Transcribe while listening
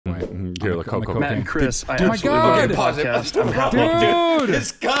way. You're the cocoa. Matt and Chris, I my absolutely God. love the podcast. I'm happy. Dude,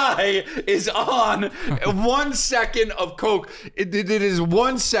 this guy is on 1 second of coke. It is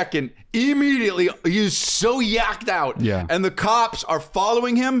 1 second. Immediately, he's so yacked out. Yeah. And the cops are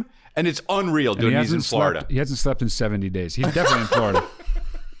following him, and it's unreal, dude. He's in Florida. He hasn't slept in 70 days. He's definitely in Florida.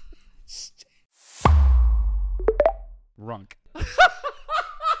 Runk.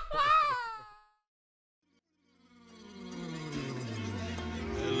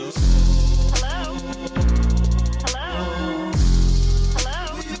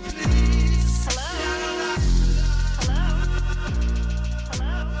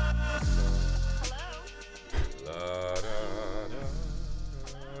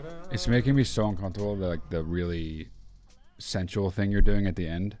 It's making me so uncomfortable, like the really sensual thing you're doing at the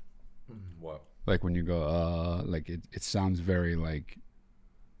end. What? Like when you go, like it sounds very like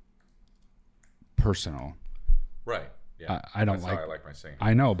personal. Right. Yeah. I don't That's like. how I like my singing.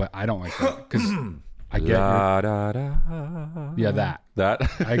 I know, but I don't like that because I get. That.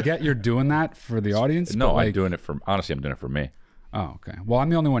 I get you're doing that for the audience. No, but like, I'm doing it for. Honestly, I'm doing it for me. Oh, okay. Well, I'm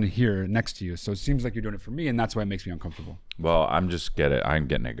the only one here next to you, so it seems like you're doing it for me, and that's why it makes me uncomfortable. Well, I'm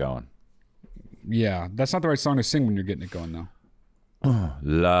getting it going. Yeah, that's not the right song to sing when you're getting it going, though.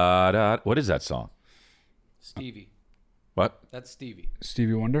 La da. What is that song? Stevie. What? That's Stevie.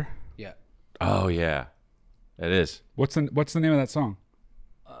 Stevie Wonder. Yeah. Oh yeah, it is. What's the name of that song?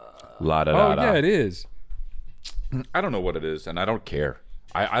 La da da. Oh yeah, it is. I don't know what it is, and I don't care.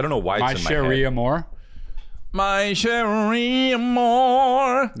 I don't know why My it's in Cherie my head. Amour. My Cherie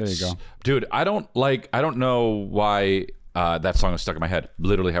Amour. There you go. Dude, I don't know why that song is stuck in my head.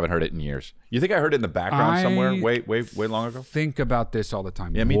 Literally haven't heard it in years. You think I heard it in the background somewhere way long ago? Think about this all the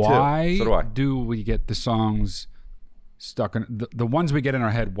time. Yeah, me too. Why So do I. do we get the songs stuck in the ones we get in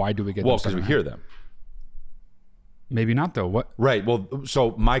our head? Why do we get Well, them stuck because we in our hear head? them. Maybe not though. What? Right. Well,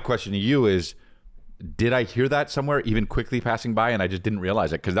 so my question to you is, did I hear that somewhere, even quickly passing by, and I just didn't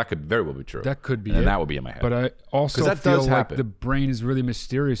realize it? Because that could very well be true. That could be and it. that would be in my head. But I also that feel does like happen. the brain is really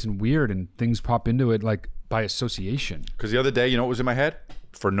mysterious and weird, and things pop into it like by association. Because the other day, you know what was in my head?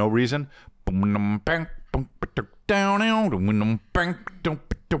 For no reason.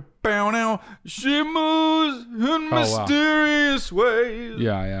 She moves in mysterious ways.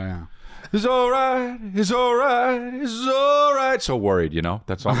 Yeah. It's all right. It's all right. It's all right. So worried, you know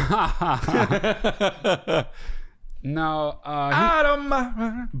that song. No, Out of my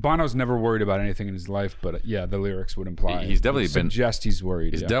mind. Bono's never worried about anything in his life, but yeah, the lyrics would imply. He's definitely been- suggest he's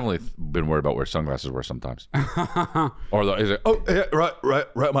worried. He's yeah. definitely been worried about where sunglasses were sometimes. Or he's like, oh, yeah,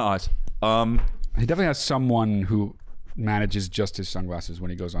 right, my eyes. He definitely has someone who manages just his sunglasses when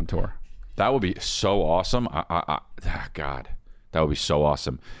he goes on tour. That would be so awesome. God, that would be so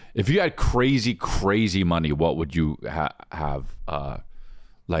awesome. If you had crazy money, what would you have?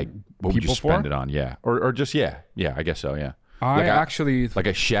 Like, what would you People spend for? it on? Yeah, or just yeah. I guess so. Yeah. I actually like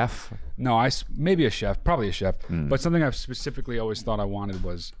a chef. no, maybe a chef, probably a chef. Hmm. But something I've specifically always thought I wanted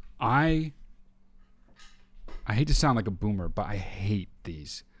was I hate to sound like a boomer, but I hate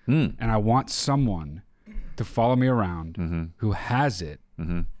these, and I want someone to follow me around who has it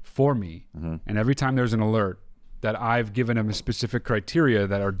for me, and every time there's an alert that I've given him a specific criteria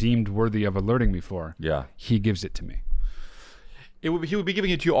that are deemed worthy of alerting me for, Yeah. he gives it to me. He would be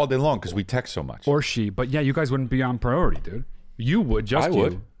giving it to you all day long because we text so much. Or she, but yeah, you guys wouldn't be on priority, dude. You would, just I you.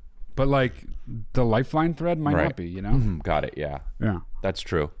 would. But like the Lifeline thread might Right. not be, you know? Got it. Yeah. Yeah. That's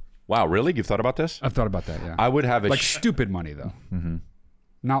true. Wow, really? You've thought about this? I've thought about that, yeah. I would have a like stupid money though.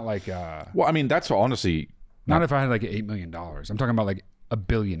 Not like well, I mean, that's honestly not if I had like $8 million. I'm talking about like a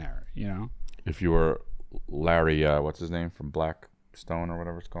billionaire, you know? if you were Larry, what's his name from Blackstone or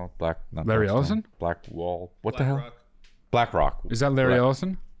whatever it's called, not Larry Blackstone. Ellison? Black Wall. What the hell? BlackRock. Is that Larry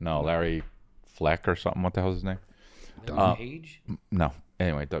Ellison? No, Larry Fleck or something. What the hell's his name? Age? No.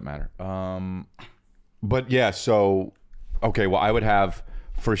 Anyway, it doesn't matter. But yeah, so okay. Well, I would have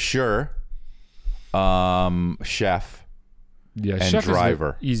for sure, chef. Yeah, And chef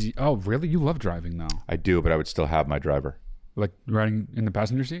driver. Is easy. Oh, really? You love driving though. I do, but I would still have my driver. Like riding in the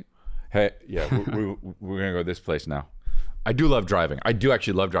passenger seat? Hey, yeah, we're gonna go to this place now. I do love driving. I do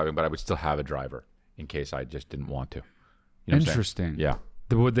actually love driving, but I would still have a driver in case I just didn't want to. You know what I'm saying? Interesting. Yeah,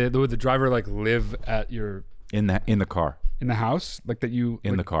 Would the driver like live at your in the car, in the house, like that you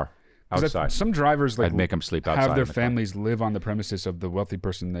in like, the car, 'cause outside. some drivers like I'd make them sleep outside. have their in the car. families live on the premises of the wealthy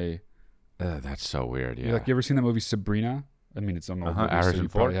person they. That's so weird. Yeah. Like, you ever seen the movie Sabrina? I mean, it's an old movie, so Harrison you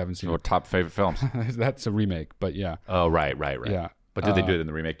Ford. probably haven't seen Your it. top favorite films. That's a remake, but yeah. Oh, right. Yeah. But did they do it in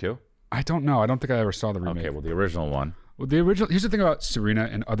the remake too? I don't know. I don't think I ever saw the remake. Okay, well, the original one. Well, the original. Here's the thing about Serena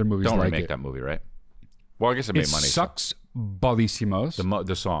and other movies Don't like remake it. that movie, right? Well, I guess it made It money. sucks balísimos.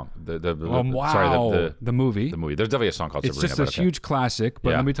 The song. Wow. Sorry, the movie. the movie. There's definitely a song called It's Sabrina. just a but okay. huge classic, but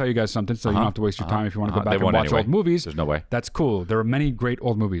Yeah. let me tell you guys something so you don't have to waste your time if you want to go back They and won't watch anyway. old movies. There's no way. That's cool. There are many great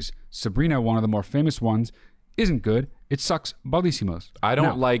old movies. Sabrina, one of the more famous ones, isn't good. It sucks balísimos. I don't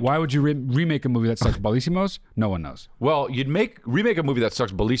Now, like- Why would you remake a movie that sucks balísimos? No one knows. Well, you'd remake a movie that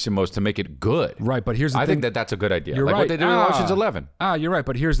sucks balísimos to make it good. Right, but here's the I thing. think that's a good idea. You're like right. what they did with Ocean's 11. You're right,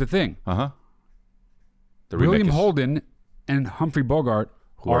 but here's the thing. The William remake is- Holden and Humphrey Bogart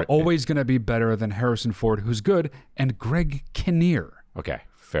are are- always going to be better than Harrison Ford, who's good, and Greg Kinnear. Okay,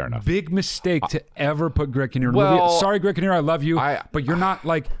 fair enough. Big mistake to ever put Greg Kinnear in a Well, movie. Sorry, Greg Kinnear, I love you, I- but you're not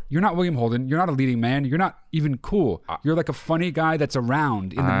William Holden. You're not a leading man. You're not even cool. You're like a funny guy that's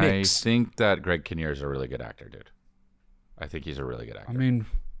around in the mix. I think that Greg Kinnear is a really good actor, dude. I think he's a really good actor. I mean,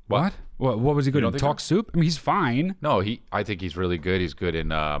 what? What was he good don't in? think Talk Soup? I mean, he's fine. No, I think he's really good. He's good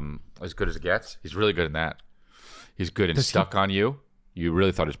in as good as it gets. He's really good in that. He's good in Stuck on You. You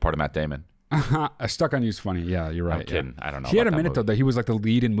really thought it was part of Matt Damon. Stuck on You's funny. Yeah, you're right. I'm kidding. Yeah. I don't know. He had a about that minute though movie. that he was like the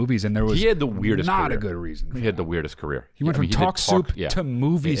lead in movies, and there was He had the weirdest not career. a good reason. He had the weirdest career. He went from did Talk Soup yeah. to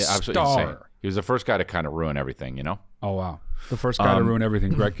movie Yeah, absolutely insane. star. He was the first guy to kind of ruin everything, you know? Oh wow, the first guy to ruin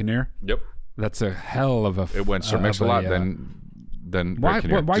everything, Greg Kinnear. Yep. That's a hell of a. It went Sir Mix-a-Lot, then Why- Greg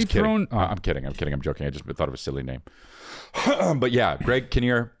Kinnear. why Just you kidding. throwing- oh. I'm kidding. I'm joking. I just thought of a silly name. But yeah, Greg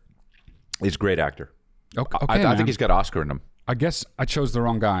Kinnear is a great actor. Okay, I man. think he's got Oscar in him. I guess I chose the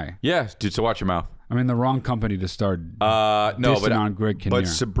wrong guy. Yeah, dude. So watch your mouth. I'm in the wrong company to start. No, Dissing on Greg Kinnear. but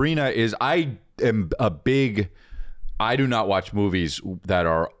Sabrina is. I am a big. I do not watch movies that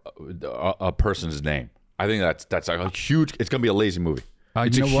are a person's name. I think that's like a huge. It's gonna be a lazy movie.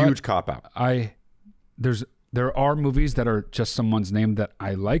 It's you a know what? huge cop out. There are movies that are just someone's name that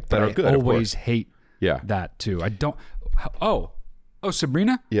I like, but That are I good, of always course. hate Yeah. that too. I don't. Oh,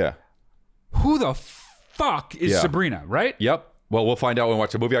 Sabrina. Yeah. Who the fuck is Yeah. Sabrina? Right? Yep. Well, we'll find out when we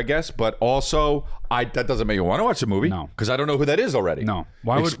watch the movie, I guess. But also, that doesn't make me want to watch the movie. No. Because I don't know who that is already. No.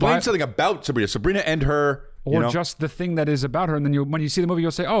 Explain something about Sabrina. Sabrina and her. Or just the thing that is about her, and then when you see the movie, you'll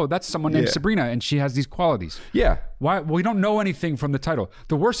say, "Oh, that's someone named Yeah. Sabrina, and she has these qualities." Yeah. Why? Well, we don't know anything from the title.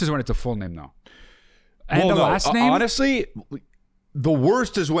 The worst is when it's a full name, though. And Well, the no, last name. honestly, the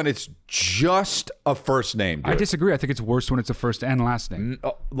worst is when it's just a first name. I Dude. disagree. I think it's worse when it's a first and last name.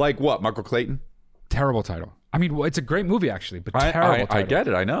 Like what? Michael Clayton? Terrible title. I mean, well, it's a great movie actually, but terrible title. I get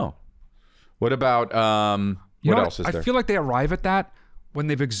it. I know. What about You what know else is there? I feel like they arrive at that when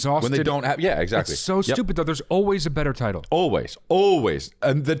they've exhausted. When they don't have, yeah, exactly. It's so Yep. stupid though. There's always a better title. Always.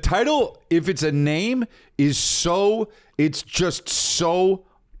 And the title, if it's a name, it's just so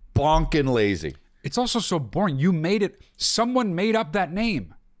bonkin' lazy. It's also so boring. You made it. Someone made up that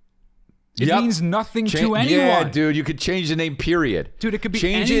name. It Yep. means nothing to anyone. Yeah, dude, you could change the name, period. Dude, it could be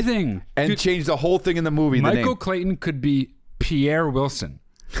change anything. It and Dude, change the whole thing in the movie. the Michael name. Clayton could be Pierre Wilson.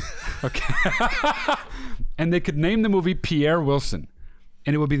 Okay. And they could name the movie Pierre Wilson.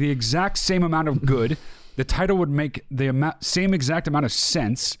 And it would be the exact same amount of good. The title would make the same exact amount of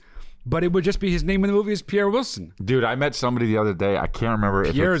sense, but it would just be his name in the movie is Pierre Wilson. Dude, I met somebody the other day. I can't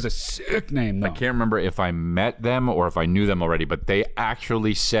remember Pierre if is a sick name, though. I can't remember if I met them or if I knew them already, but they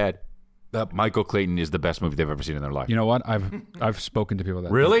actually said that Michael Clayton is the best movie they've ever seen in their life. You know what? I've spoken to people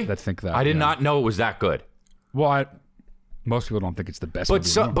that Really? that think that. I did yeah. not know it was that good. Well, most people don't think it's the best But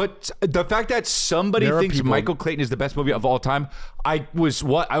movie. but the fact that somebody There are thinks people- Michael Clayton is the best movie of all time, I was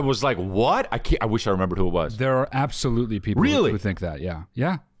like, what? I wish I remembered who it was. There are absolutely people Really? who think that. Yeah.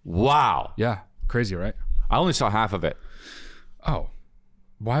 Yeah. Wow. Yeah. Crazy, right? I only saw half of it. Oh,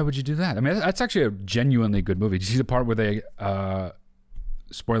 why would you do that? I mean, that's actually a genuinely good movie. Did you see the part where they,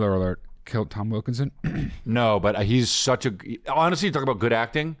 spoiler alert, killed Tom Wilkinson? No, but he's such a. Honestly, you talk about good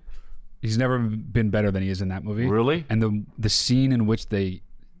acting. He's never been better than he is in that movie. Really? And the scene in which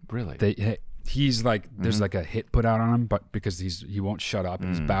Really? he's like, there's like a hit put out on him, but because he won't shut up, and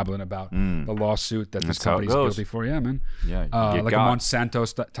he's babbling about the lawsuit that this That's how it company's goes. guilty for. Yeah, man. Yeah, you get like got. a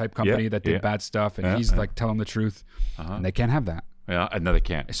Monsanto type company Yeah, that did yeah. bad stuff, and Yeah, he's yeah. like telling the truth, and they can't have that. Yeah, no, they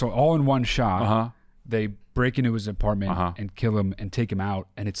can't. So all in one shot, Uh-huh. they break into his apartment and kill him and take him out,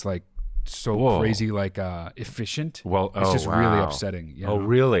 and it's like so crazy, like efficient. Well, it's just really wow. upsetting. You Oh, know?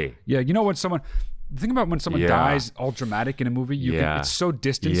 really? Yeah, you know when someone. Think about when someone Yeah. dies all dramatic in a movie. Yeah. It's so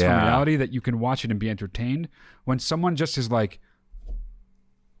distanced from Yeah. reality that you can watch it and be entertained. When someone just is like,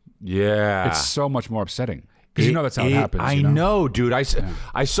 Yeah. it's so much more upsetting because you know that's how it happens. I you know, dude. I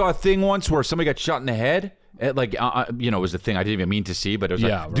saw a thing once where somebody got shot in the head. It it was a thing I didn't even mean to see, but it was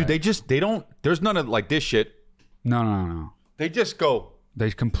Yeah, like, dude, right. they don't. There's none of like this shit. No. They just go They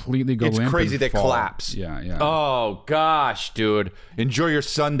completely go It's limp crazy. and They fall. collapse. Yeah. Oh gosh, dude. Enjoy your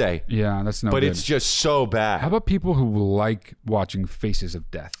Sunday. Yeah, that's no But good. it's just so bad. How about people who like watching faces of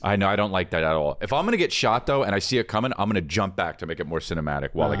death? I know. I don't like that at all. If I'm gonna get shot though, and I see it coming, I'm gonna jump back to make it more cinematic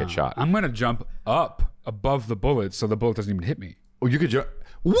while I get shot. I'm gonna jump up above the bullet so the bullet doesn't even hit me. Oh, you could jump.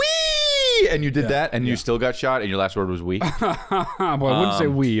 Wee! And you did that, and you still got shot, and your last word was "we." Well, I wouldn't say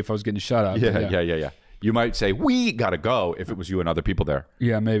we if I was getting shot up. but Yeah. You might say "we gotta go" if it was you and other people there.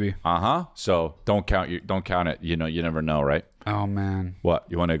 Yeah, maybe. So don't count it. You know, you never know, right? Oh man, What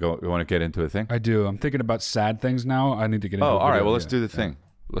you want to go? You want to get into a thing? I do. I'm thinking about sad things now. I need to get into. Oh, a all right. video. Well, let's do the thing.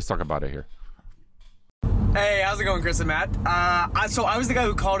 Let's talk about it here. Hey, how's it going, Chris and Matt? So I was the guy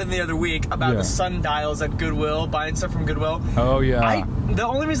who called in the other week about the Sundials at Goodwill, buying stuff from Goodwill. Oh yeah. The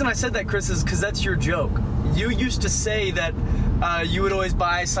only reason I said that, Chris, is because that's your joke. You used to say that you would always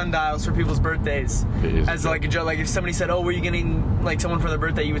buy sundials for people's birthdays as like a joke. Like if somebody said, "Oh, were you getting like someone for their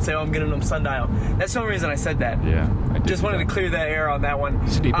birthday?" You would say, "Oh, I'm getting them sundial." That's the only reason I said that. Yeah, I did Just wanted to clear that air on that one.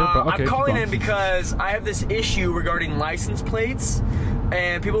 It's deeper, but okay, I'm calling keep in going. because I have this issue regarding license plates.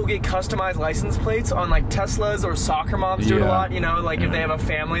 And people get customized license plates on like Teslas, or soccer moms do it a lot. You know, like if they have a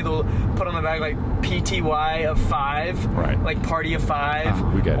family, they'll put on the back like PTY of 5, Right. like party of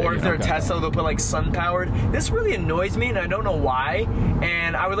 5. We get it, Or if yeah. they're a Tesla, they'll put like sun powered. This really annoys me, and I don't know why.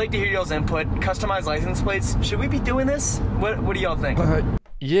 And I would like to hear y'all's input. Customized license plates. Should we be doing this? What do y'all think?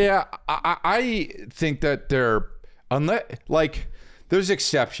 Yeah, I think that there's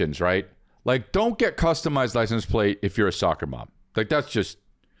exceptions, right? Like, don't get customized license plate if you're a soccer mom. Like, that's just,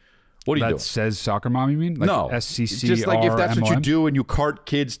 what are you That doing? says soccer mom, you mean? Like No, SCC. just like if that's what you do and you cart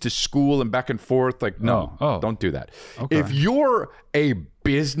kids to school and back and forth, like no, don't do that. Okay. If you're a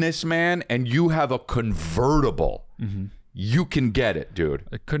businessman and you have a convertible, you can get it, dude.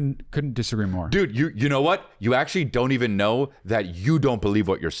 I couldn't disagree more. Dude, you know what? You actually don't even know that you don't believe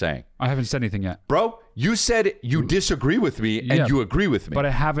what you're saying. I haven't said anything yet. Bro, you said you disagree with me and Yeah, you agree with me. But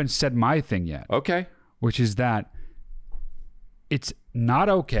I haven't said my thing yet. Okay. Which is that it's not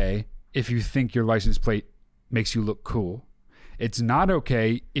okay if you think your license plate makes you look cool. It's not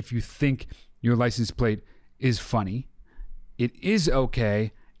okay if you think your license plate is funny. It is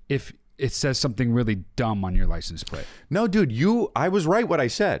okay if it says something really dumb on your license plate. No, dude, I was right what I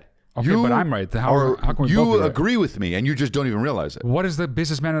said. Okay, but I'm right. How can we both be you right? agree with me and you just don't even realize it. What does the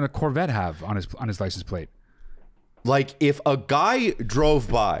businessman in a Corvette have on his license plate? Like if a guy drove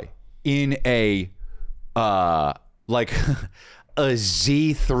by in a like a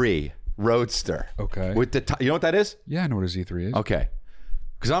Z3 Roadster. Okay. With the you know what that is? Yeah, I know what a Z3 is. Okay.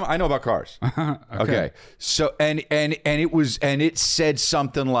 Because I know about cars. Okay. So and it said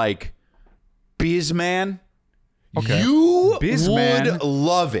something like Bizman. Okay. You Bizman. would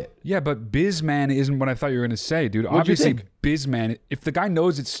love it. Yeah, but Bizman isn't what I thought you were going to say, dude. What'd you Obviously, think? Bizman, if the guy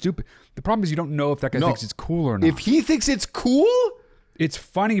knows it's stupid, the problem is you don't know if that guy thinks it's cool or not. If he thinks it's cool, it's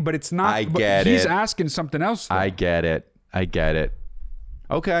funny, but it's not. I but get he's it. asking something else, though. I get it.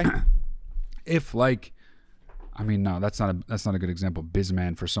 Okay. If like, I mean, no, that's not a good example.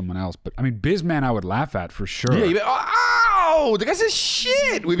 Bizman for someone else, but I mean, Bizman, I would laugh at for sure. Yeah, you'd be, oh, the guy says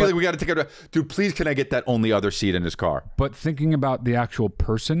shit. We'd be like, we got to take it. Dude, please, can I get that only other seat in his car? But thinking about the actual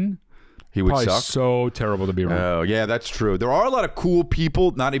person, He would probably suck. so terrible to be around. Oh, yeah, that's true. There are a lot of cool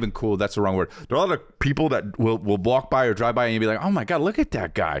people. Not even cool. That's the wrong word. There are a lot of people that will walk by or drive by and you'll be like, oh my God, look at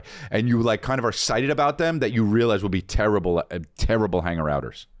that guy. And you like kind of are excited about them that you realize will be terrible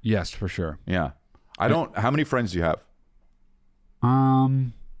hanger-outers. Yes, for sure. Yeah. How many friends do you have? I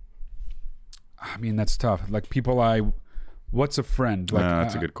mean, that's tough. Like what's a friend? Like,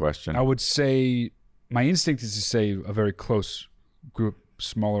 That's a good question. I would say my instinct is to say a very close group,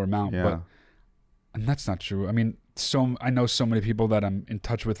 smaller amount, Yeah. and that's not true. I mean, I know so many people that I'm in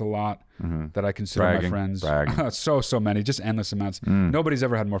touch with a lot that I consider my friends. Bragging. so many, just endless amounts. Nobody's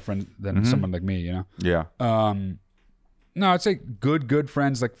ever had more friends than someone like me, you know? Yeah. No, I'd say good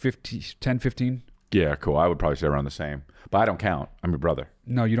friends, like 10, 15. Yeah, cool. I would probably say around the same. But I don't count. I'm your brother.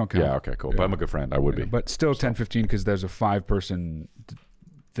 No, you don't count. Yeah, okay, cool. But I'm a good friend. I would be. But still 10, 15 because there's a 5-person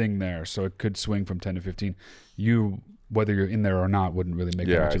thing there. So it could swing from 10 to 15. You, whether you're in there or not, wouldn't really make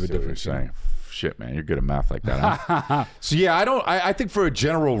much of a difference. You're saying. Shit, man. You're good at math like that, huh? So, yeah, I think for a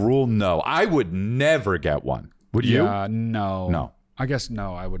general rule, no. I would never get one. Would you? Yeah, no. No. I guess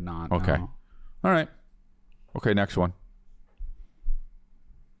no, I would not. Okay. No. All right. Okay, next one.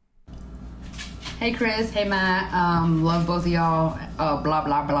 Hey Chris, hey Matt, love both of y'all. Blah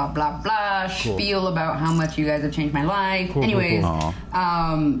blah blah blah blah. Cool. Spiel about how much you guys have changed my life. Cool, Anyways, cool.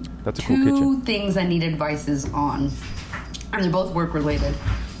 That's a cool two kitchen. things I need advices on, and they're both work related.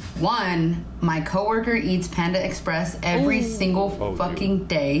 One, my coworker eats Panda Express every single fucking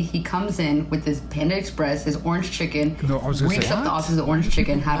day. He comes in with his Panda Express, his orange chicken. No, I was gonna reeks say, up the what? office of orange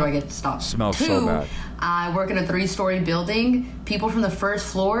chicken. How do I get to stop? Smells Two, so bad. I work in a 3-story building. People from the first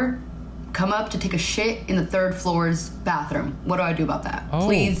floor come up to take a shit in the 3rd floor's bathroom. What do I do about that? Oh.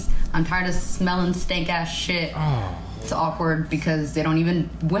 Please, I'm tired of smelling stank ass shit. It's awkward because they don't even...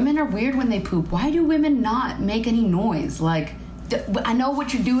 Women are weird when they poop. Why do women not make any noise? Like, I know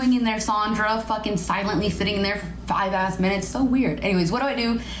what you're doing in there, Sandra. Fucking silently sitting in there for 5 minutes. So weird. Anyways, what do I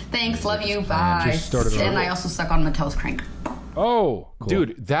do? Thanks, love you, bye. just started And over. I also suck on Mattel's crank. Oh, cool.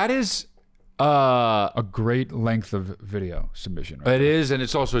 Dude, that is a great length of video submission. Right? it is, and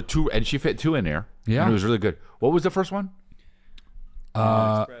it's also 2, and she fit 2 in there. Yeah. And it was really good. What was the first one?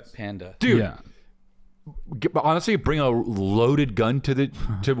 Panda. Dude, Yeah. honestly, bring a loaded gun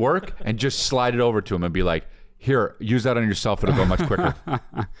to work and just slide it over to him and be like, here, use that on yourself. It'll go much quicker.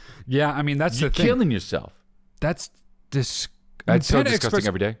 Yeah, I mean, that's You're the thing. killing yourself. That's That's so Panda disgusting Express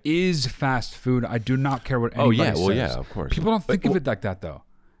every day. is fast food. I do not care what Oh, anybody yeah. says. Well, yeah, of course. People don't think of it like that, though.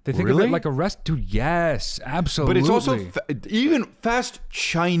 They think of Really? it like a rest. Dude, yes, absolutely. But it's also even fast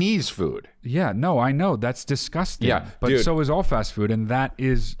Chinese food. Yeah, no, I know. That's disgusting. Yeah, but dude. so is all fast food, and that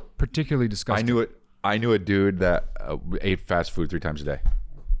is particularly disgusting. I knew it. I knew a dude that ate fast food 3 times a day.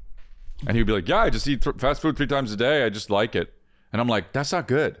 And he'd be like, yeah, I just eat fast food 3 times a day. I just like it. And I'm like, that's not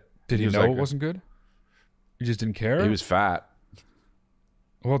good. Did he was know like- it wasn't good? You just didn't care? He was fat.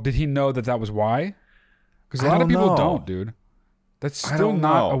 Well, did he know that was why? Because a I lot of don't people know. don't, dude. That's I still don't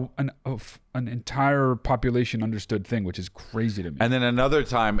not know. an entire population understood thing, which is crazy to me. And then another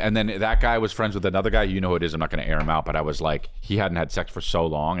time, and then that guy was friends with another guy. You know who it is. I'm not going to air him out, but I was like, he hadn't had sex for so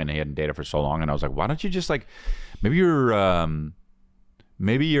long, and he hadn't dated for so long, and I was like, why don't you just like, maybe you're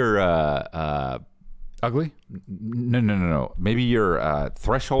Ugly? no. Maybe your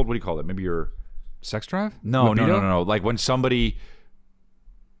threshold. What do you call it? Maybe your Sex drive? no. Libido? Like when somebody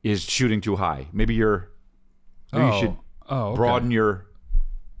is shooting too high. Maybe you should okay. broaden your.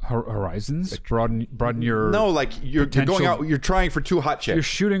 Horizons? Broaden your... No, like you're going potential- out. You're trying for 2 hot chicks. You're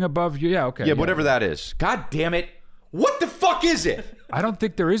shooting above you. Yeah, okay. Yeah, whatever that is. God damn it! What the fuck is it? I don't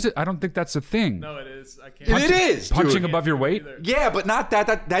think there is. I don't think that's a thing. No, it is. I can't. It is Punching dude. above your weight? Yeah, but not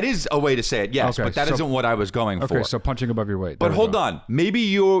that. That is a way to say it. Yes, Okay, but that so- isn't what I was going for. Okay, so punching above your weight. but There we hold go. on. Maybe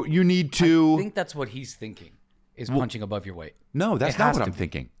you need to. I think that's what he's thinking. Is punching above your weight. No, that's It not has what to I'm be.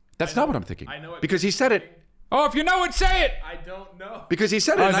 thinking. That's not what I'm thinking. I know it. Because he said it. Oh, if you know it, say it! I don't know. Because he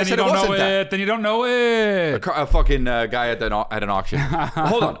said it, Oh, and I then you said it don't wasn't know that. it. Then you don't know it. A fucking guy at an auction.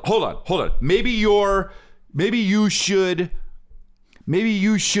 Hold on. Maybe you should.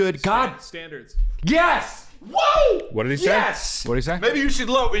 God. Standards. Yes. Whoa. What did he say? Yes. What did he say? Maybe you should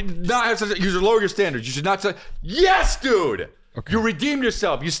you should lower your standards. You should not say yes, dude. Okay. You redeemed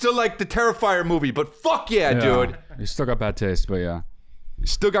yourself. You still like the Terrifier movie, but fuck yeah, dude. You still got bad taste, but yeah.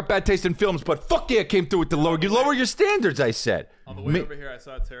 Still got bad taste in films, but fuck yeah, came through with the lower. You lower your standards, I said. On the way over here, I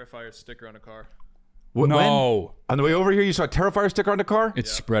saw a Terrifier sticker on a car. No. When? On the way over here, you saw a Terrifier sticker on the car?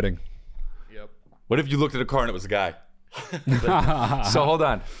 It's spreading. Yep. What if you looked at the car and it was a guy? So hold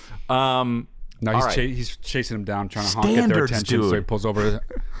on. No, All right. he's chasing him down, trying to get their Standards, attention. So he dude. pulls over,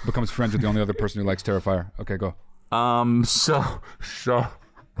 becomes friends with the only other person who likes Terrifier. Okay, go. So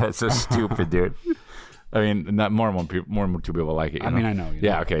that's so stupid, dude. I mean, not more than 2 people like it. You I know? mean, I know, you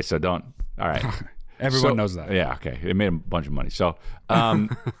Yeah. know. Okay. So don't. All right. Everyone knows that. Yeah. Okay. It made a bunch of money. So,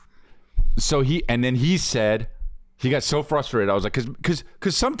 he said he got so frustrated. I was like, because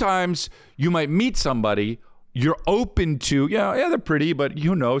sometimes you might meet somebody you're open to. Yeah, they're pretty, but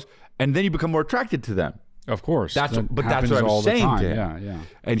who knows? And then you become more attracted to them. Of course. That's That what I happens was all the saying time. to him. Yeah.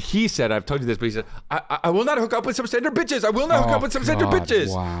 And he said, I've told you this, but he said, I will not hook up with some standard bitches. I will not hook up with some standard God,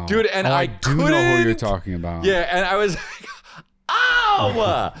 bitches. wow. Dude, and Oh, I do couldn't. know who you're talking about. Yeah, and I was like,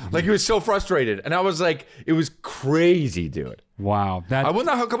 ow! Like, he was so frustrated. And I was like, it was crazy, dude. Wow. That. I will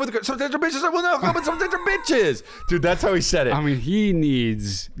not hook up with some standard bitches. I will not hook up with some standard bitches. Dude, that's how he said it. I mean, he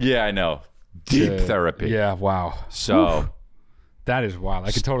needs Yeah, I know. Deep therapy. Yeah. Wow. So, That is wild.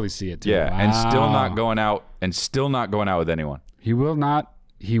 I could totally see it. Too. yeah, and still Wow. not going out, with anyone. He will not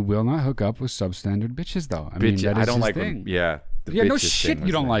hook up with substandard bitches, though. I mean, Bitch, that is I don't his like thing. when, yeah. the Yeah, no bitches shit. thing You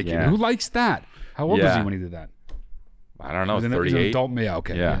was don't like yeah. it. Who likes that? How old was Yeah. he when he did that? I don't know, He's an 38. adult. Yeah.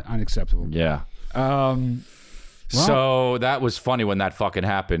 Okay. Yeah. Unacceptable. Yeah. So that was funny when that fucking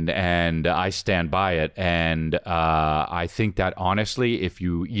happened, and I stand by it. And I think that honestly, if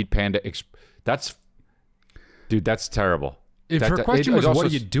you eat Panda, that's terrible. If her question was, "What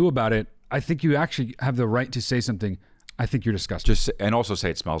do you do about it?" I think you actually have the right to say something. I think you're disgusting. And also say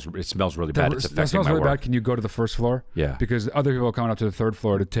it smells really bad. It's That affecting smells my really work. bad. Can you go to the first floor? Yeah. Because other people are coming up to the third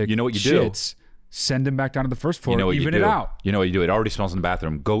floor to take You know what you do? shits. Send them back down to the first floor. You know what even you do? it out. You know what you do? It already smells in the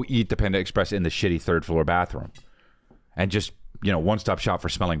bathroom. Go eat the Panda Express in the shitty third floor bathroom, and just one-stop shop for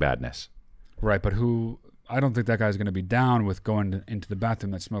smelling badness. Right, but who? I don't think that guy's going to be down with going into the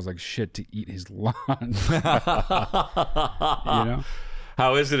bathroom that smells like shit to eat his lunch. You know?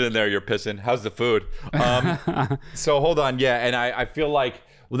 How is it in there? You're pissing. How's the food? So hold on. Yeah, and I feel like.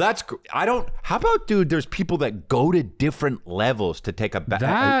 Well, that's. How about, dude? There's people that go to different levels to take a bath.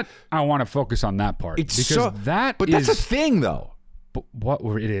 That I want to focus on that part It's because so, that. But is, that's a thing, though. But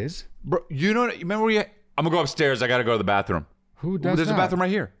what it is? Bro, you know? Remember I'm gonna go upstairs. I gotta go to the bathroom. Who does There's that? a bathroom right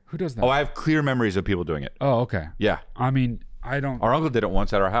here. Who does that? Oh, I have clear memories of people doing it. Oh, okay. Yeah. I mean, I don't. Our uncle did it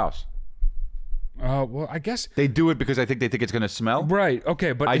once at our house. Well, I guess. They do it because I think they think it's gonna smell. Right.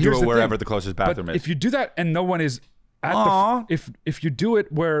 Okay. But I do here's it the wherever thing. the closest But bathroom is. if you do that and no one is at Aw. if you do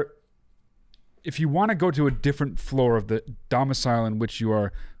it where. If you want to go to a different floor of the domicile in which you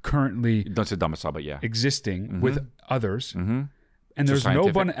are currently Don't say domicile, but yeah. existing with others, and there's no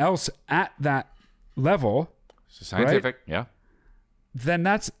scientific. one else at that level, It's scientific. Yeah. then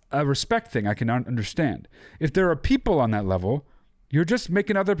that's a respect thing I can understand. If there are people on that level, you're just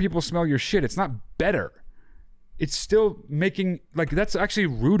making other people smell your shit. It's not better. It's still making, like, that's actually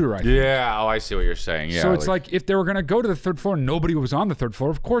ruder, I think. Yeah. Oh, I see what you're saying. Yeah. So it's like if they were going to go to the third floor and nobody was on the third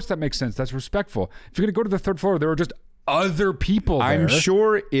floor, of course that makes sense. That's respectful. If you're going to go to the third floor, there are just other people there. I'm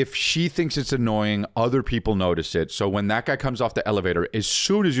sure if she thinks it's annoying, other people notice it. So when that guy comes off the elevator, as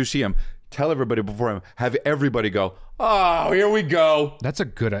soon as you see him, tell everybody before him, have everybody go, oh, here we go. That's a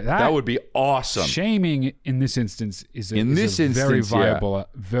good idea. That would be awesome. Shaming in this instance is a, In is this a very instance, yeah. viable,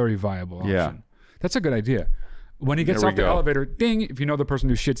 very viable option. Yeah. That's a good idea. When he gets There we off the go. elevator, ding, if you know the person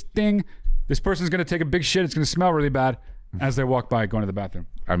who shits, ding, this person's going to take a big shit. It's going to smell really bad as they walk by going to the bathroom.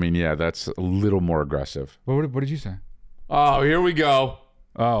 I mean, yeah, that's a little more aggressive. What did you say? Oh, here we go.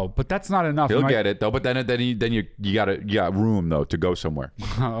 Oh, but that's not enough. He'll get it though. But then you got room though to go somewhere.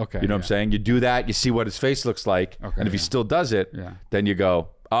 Okay. You know what I'm saying? You do that. You see what his face looks like, and if he still does it, then you go,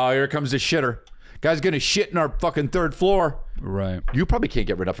 oh, here comes the shitter. Guy's gonna shit in our fucking third floor. Right. You probably can't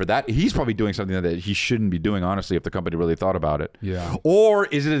get rid of for that. He's probably doing something that he shouldn't be doing, honestly, if the company really thought about it. Yeah. Or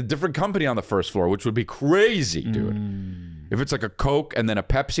is it a different company on the first floor, which would be crazy, dude. If it's like a Coke and then a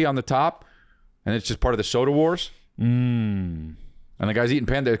Pepsi on the top, and it's just part of the soda wars. And the guy's eating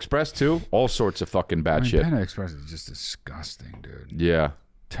Panda Express too. All sorts of fucking bad shit. Panda Express is just disgusting, dude. Yeah.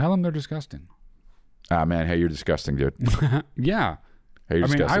 Tell them they're disgusting. Ah, man. Hey, you're disgusting, dude. Yeah. Hey, you're I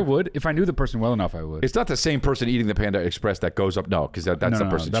mean, disgusting. I would. If I knew the person well enough, I would. It's not the same person eating the Panda Express that goes up. No, because that's the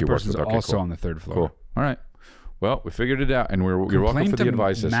person that she works person's with. Okay, also cool. on the third floor. Cool. All right. Well, we figured it out, and you're welcome Complain for the to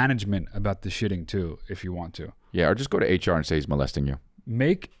advices. management about the shitting too, if you want to. Yeah, or just go to HR and say he's molesting you.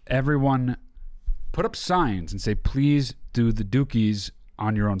 Make everyone put up signs and say, "Please do the dookies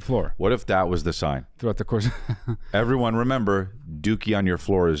on your own floor." What if that was the sign? Throughout the course. Everyone, remember, dookie on your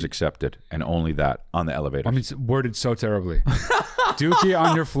floor is accepted, and only that on the elevator. I mean, it's worded so terribly. Dookie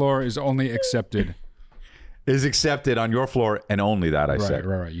on your floor is only accepted. is accepted on your floor, and only that. I said.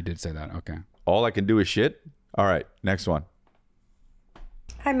 Right. You did say that. Okay. All I can do is shit. All right, next one.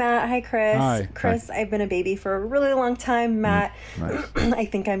 Hi, Matt. Hi, Chris. Hi. Chris, I've been a baby for a really long time. Matt, Nice. I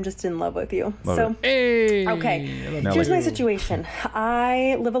think I'm just in love with you. Love it. Hey. Okay. Now Here's wait. my situation.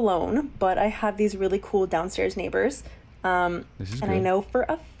 I live alone, but I have these really cool downstairs neighbors. This is And I good. know for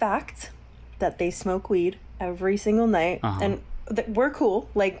a fact that they smoke weed every single night. And we're cool.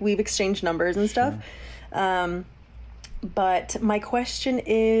 Like, we've exchanged numbers and stuff. But my question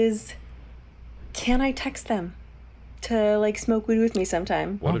is, can I text them to, like, smoke weed with me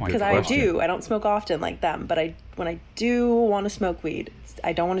sometime? What a good Because I question. do. I don't smoke often like them. But when I do want to smoke weed,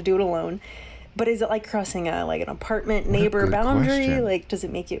 I don't want to do it alone. But is it like crossing an apartment neighbor good boundary? question. Like, does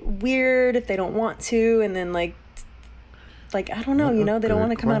it make it weird if they don't want to? And then, like I don't know, What a they don't good want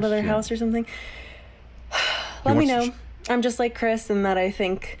to come out of their question. house or something. Let me wants know. to I'm just like Chris in that I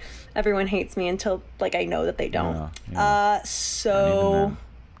think everyone hates me until, like, I know that they don't. Yeah. So,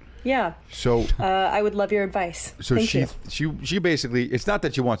 yeah. So, I would love your advice. so Thank you. she basically. It's not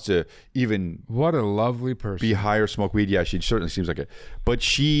that she wants to even What a lovely person. be high or smoke weed. Yeah, she certainly seems like it. But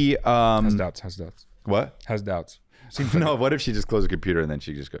she Has doubts. what? Has doubts. No, what if she just closed the computer and then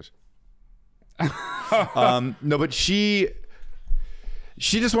she just goes? No, but she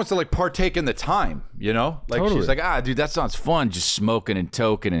she just wants to like partake in the time, you know? Like Totally. she's like, dude, that sounds fun. Just smoking and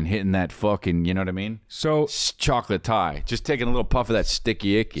toking and hitting that fucking, you know what I mean? So Chocolate tie. Just taking a little puff of that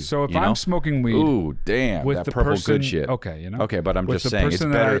sticky icky. So if you I'm know? smoking weed, ooh, damn, with that the purple person, good shit. okay, you know. Okay, but I'm With just the saying it's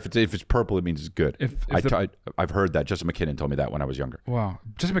person that better I- if it's purple. It means it's good. If the- I've heard that. Justin McKinnon told me that when I was younger. Wow,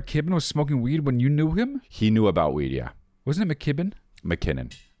 Justin McKibben was smoking weed when you knew him. He knew about weed. Yeah, Wasn't it McKibben?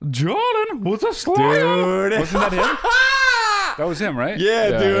 McKinnon. Jordan was a slime. Dude. Wasn't that him? That was him, right?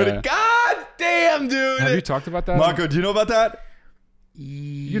 Yeah, dude. yeah. God damn, dude. Have you talked about that? Marco, do you know about that?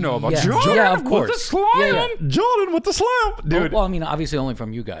 You know about Yeah. Jordan Yeah, of with course. the slime. Yeah, yeah. Jordan with the slam, dude. Well, I mean, obviously only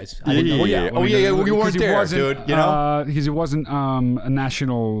from you guys. I Yeah, didn't know yeah, that. yeah. Oh, yeah, well, you weren't Because he there, wasn't, dude, you know? because it wasn't a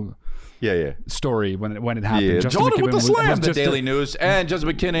national Yeah. story when it happened. Yeah, Justin Jordan with McKibben the slam. was The just Daily News and Justin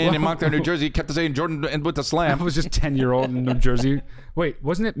McKinnon in Montclair, New Jersey kept saying Jordan and with the I slam. was just 10-year-old in New Jersey. Wait,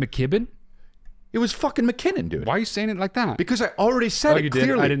 wasn't it McKibben? It was fucking McKinnon, dude. Why are you saying it like that? Because I already said oh, it you clearly.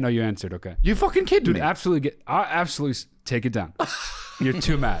 did. I didn't know you answered. Okay, You fucking kidding dude, me? absolutely take it down. You're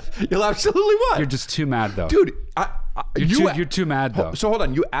too mad. You'll absolutely what? You're just too mad though, dude. You're too mad though. So hold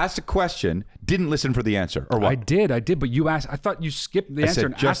on. You asked a question, didn't listen for the answer, or what? I did, but you asked. I thought you skipped the answer said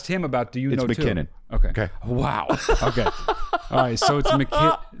and just- asked him about. Do you it's know too? McKinnon. Okay. Okay. Wow. Okay. All right. So it's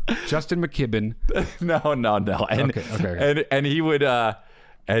Justin McKibben. No. And Okay. and he would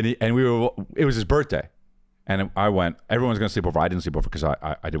and we were. It was his birthday, and I went. Everyone's gonna sleep over. I didn't sleep over because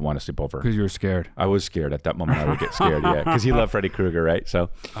I didn't want to sleep over. Because you were scared. I was scared at that moment. I would get scared, yeah, because he loved Freddy Krueger, right? So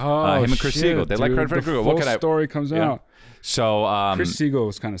him and Chris shit, Siegel, they like dude. Freddy The Krueger. What full can I? story comes you know? out. So Chris Siegel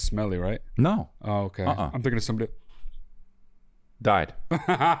was kind of smelly, right? no, Oh, okay. I'm thinking of somebody. died.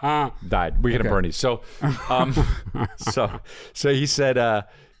 We get a Bernie. So, so he said.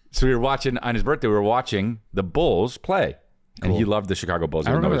 So we were watching on his birthday. We were watching the Bulls play, and he loved the Chicago Bulls.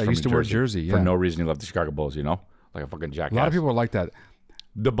 I even though remember he's that. from He used to New wear a jersey, for yeah. no reason. He loved the Chicago Bulls. You know, like a fucking jackass. A lot of people are like that.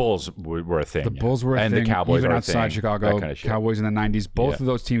 The Bulls were a thing. The Bulls were a and thing. the Cowboys even are a outside thing, Chicago. that kind of shit. Cowboys in the '90s. Both Yeah. of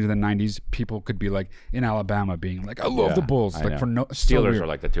those teams in the '90s, people could be like in Alabama, being like, "I love Yeah, the Bulls." I Like know. for no so Steelers weird. are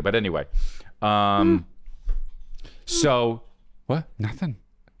like that too. But anyway, so what? Nothing.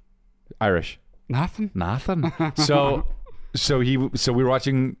 Irish. Nothing. Nothing. So we were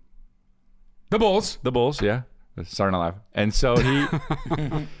watching The Bulls. the Bulls. Yeah, starting to laugh. And so he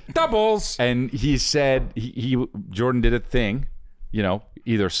The Bulls. and he said he Jordan did a thing, you know,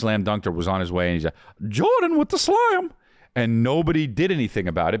 either slam dunked or was on his way, and he said Jordan with the slam, and nobody did anything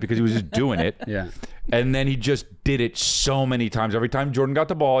about it because he was just doing it. Yeah. And then he just did it so many times. Every time Jordan got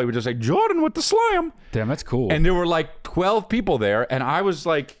the ball, he would just say Jordan with the slam. Damn, that's cool. And there were like 12 people there, and I was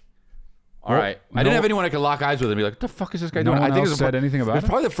like, all right. I didn't have anyone I could lock eyes with and be like, what the fuck is this guy No doing? one I think else said anything about It's it?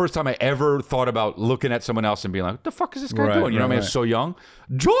 probably the first time I ever thought about looking at someone else and being like, what the fuck is this guy Right, doing? You know what I mean? I right. was so young.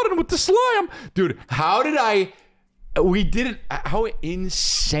 Jordan with the slam. Dude, how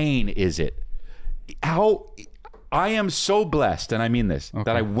insane is it? How I am so blessed, and I mean this,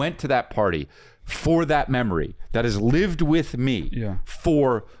 that I went to that party for that memory that has lived with me Yeah.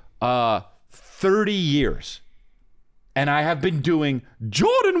 for 30 years. And I have been doing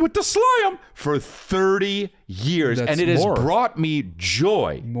Jordan with the slam for 30 years. That's and it has more. brought me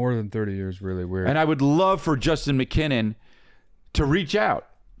joy. More than 30 years, really weird. And I would love for Justin McKinnon to reach out.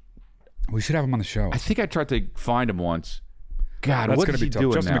 We should have him on the show. I think I tried to find him once. God, That's what gonna is be he tough.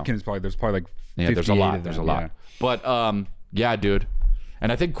 doing Justin now? McKinnon's there's probably like 58 Yeah, there's a lot. of There's a them, lot. yeah. But yeah, dude.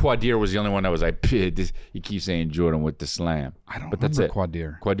 And I think Quadir was the only one that was like, he keeps saying Jordan with the slam. I don't But that's remember it.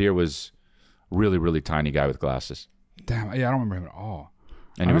 Quadir. Quadir was really, really tiny guy with glasses. Damn, yeah, I don't remember him at all.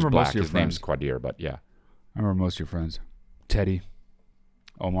 And I he was remember most black. of your His name's friends. Quadir, but yeah. I remember most of your friends. Teddy,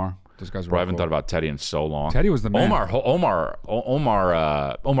 Omar. Those guys were Bro, I haven't cool. thought about Teddy in so long. Teddy was the man. Omar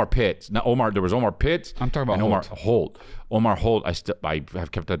Pitts. Not Omar. There was Omar Pitts. I'm talking about and Omar Holt. Holt. Omar Holt. I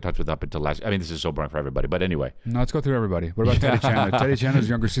have kept in touch with up until last. I mean, this is so boring for everybody. But anyway, No, let's go through everybody. What about Teddy Chandler? Teddy Chandler's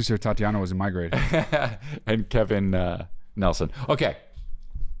younger sister, Tatiana, was in my grade. and Kevin Nelson. Okay,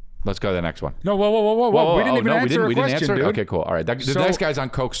 let's go to the next one. No, whoa. We didn't even answer we a didn't question, answer it? dude. Okay, cool. All right. The So- next guy's on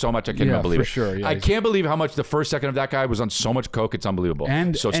coke so much I can't Yeah, even believe for it. sure, yeah, I he's- can't believe how much the first second of that guy was on so much coke. It's unbelievable.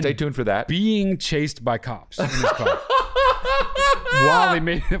 So stay tuned for that. Being chased by cops in his car. while he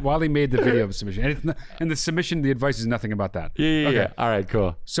made the video submission. And, and the submission, the advice is nothing about that. Yeah. All right,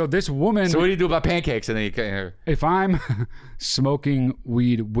 cool. So this woman, So what do you do about pancakes? And then you can. if I'm smoking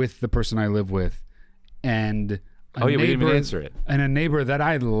weed with the person I live with, and a We didn't even neighbor- answer it. and a neighbor that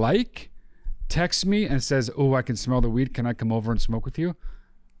I like texts me and says, "Oh, I can smell the weed. Can I come over and smoke with you?"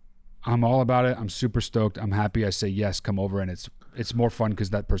 I'm all about it. I'm super stoked. I'm happy. I say yes, come over, and it's more fun because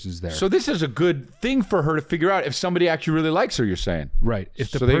that person's there. So this is a good thing for her to figure out if somebody actually really likes her. You're saying. Right.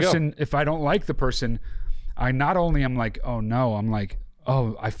 If the So there you go. person, if I don't like the person, I not only am like, oh no, I'm like,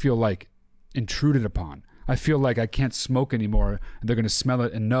 oh, I feel like intruded upon. I feel like I can't smoke anymore, and they're gonna smell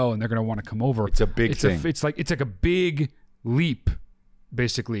it and know, and they're gonna want to come over. It's a big thing. It's like a big leap,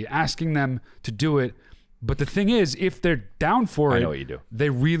 basically asking them to do it. But the thing is, if they're down for it, I know what you do. They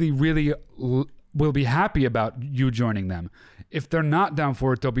really, really will be happy about you joining them. If they're not down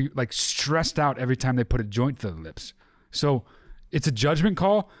for it, they'll be like stressed out every time they put a joint to their lips. So it's a judgment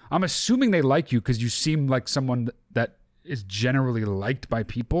call. I'm assuming they like you because you seem like someone that is generally liked by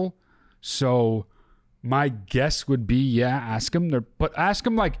people. So my guess would be, yeah, ask them. But ask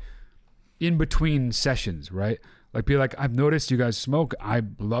them like in between sessions, right? Like be like, I've noticed you guys smoke. I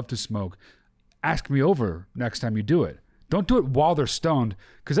love to smoke. Ask me over next time you do it. Don't do it while they're stoned,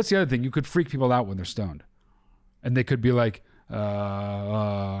 because that's the other thing. You could freak people out when they're stoned. And they could be like,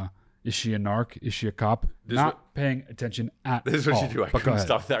 is she a narc? Is she a cop? Not paying attention at all. This is what you do. I But go couldn't ahead.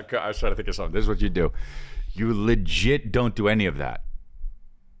 stop that. I was trying to think of something. This is what you do. You legit don't do any of that.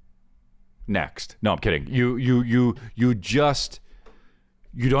 Next. No, I'm kidding. You just,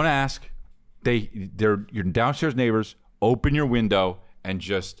 you don't ask. They're your downstairs neighbors. Open your window and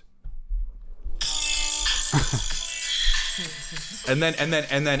just and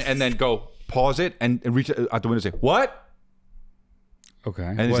then go pause it and reach out the window and say, what? Okay.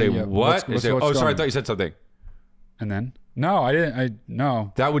 And they say, what? And they say, oh, sorry, I thought you said something. And then? No, I didn't.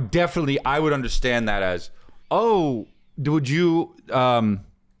 No. That would definitely, I would understand that as, oh, would you,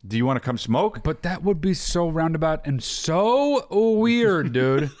 do you want to come smoke? But that would be so roundabout and so weird,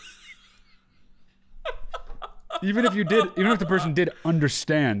 dude. Even if the person did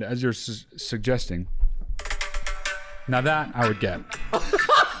understand, as you're suggesting. Now that I would get.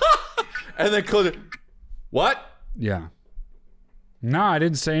 And then close it. What? Yeah. No, I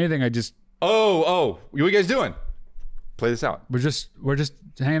didn't say anything. I just Oh, what are you guys doing? Play this out. we're just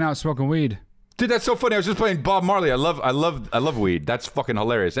hanging out smoking weed. Dude, that's so funny. I was just playing Bob Marley. I love weed. That's fucking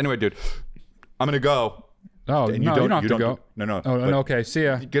hilarious. Anyway, dude, I'm gonna go. Oh, And no, you don't have to go. No. Oh, no, okay. See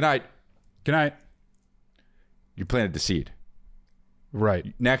ya. Good night. Good night. You planted the seed.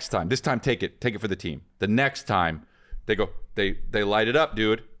 Right. Next time, this time take it for the team. The next time, they light it up,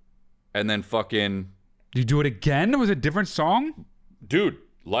 dude, and then fucking, Do you do it again? Was it a different song? dude,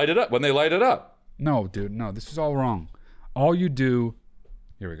 light it up when they light it up. No, dude. No, this is all wrong. All you do.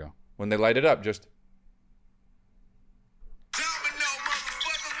 Here we go. When they light it up, just.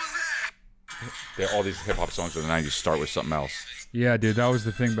 All these hip hop songs in the '90s start with something else. Yeah, dude. That was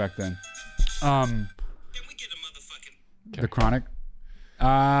the thing back then. The Chronic.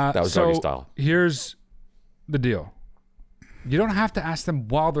 That was so Doggy Style. Here's the deal. You don't have to ask them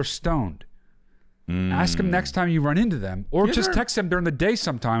while they're stoned. Ask them next time you run into them, or just text them during the day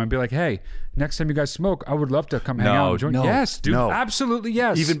sometime and be like, "Hey, next time you guys smoke, I would love to come hang out and join." Yes, dude, absolutely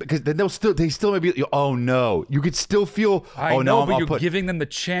yes. Even because then they still may be. Oh no, you could still feel. I know, but you're giving them the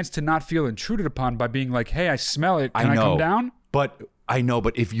chance to not feel intruded upon by being like, "Hey, I smell it. Can I come down?" But I know.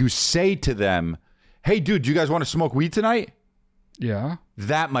 But if you say to them, "Hey, dude, you guys want to smoke weed tonight?" Yeah.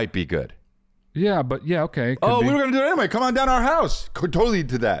 That might be good. Yeah, but yeah, okay. Oh, we were gonna do it anyway. Come on down our house. Could totally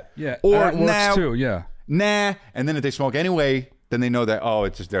do that. Yeah, Or that works now, too. Yeah. Nah. And then if they smoke anyway, then they know that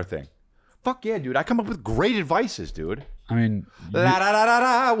it's just their thing. Fuck yeah, dude. I come up with great advices, dude. I mean, La da da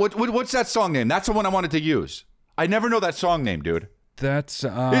da da. What's that song name? That's the one I wanted to use. I never know that song name, dude. that's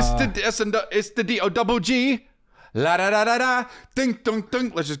It's the D O double G. La da da da da. Ding dong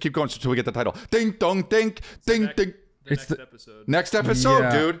ding. Let's just keep going until we get the title. Ding dong ding ding ding. it's Next episode. Next episode,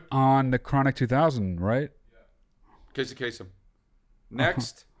 yeah, dude. on the Chronic 2000, right? Casey.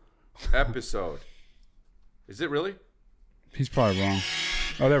 Next episode. Is it really? He's probably wrong.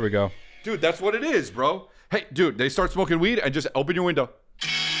 Oh, there we go. Dude, that's what it is, bro. Hey, dude, they start smoking weed and just open your window.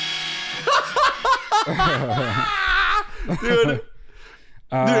 Dude,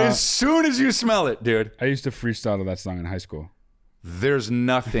 as soon as you smell it, dude, I used to freestyle to that song in high school. there's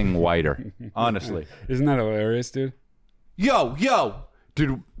nothing whiter, honestly. Isn't that hilarious, dude? Yo.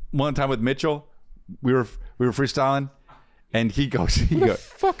 Dude, one time with Mitchell, we were freestyling, and he goes,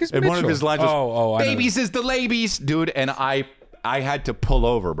 Fuck is and one of Mitchell? his lines was, I know. babies is the labies, dude, and I had to pull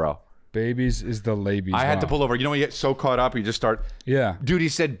over, bro. Babies is the labies. I had to Wow. pull over. You know when you get so caught up, you just start. Yeah, Dude, he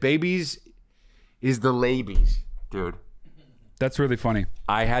said babies is the labies, dude. that's really funny.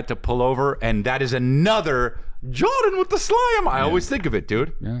 I had to pull over, and that is another Jordan with the slam. I always think of it,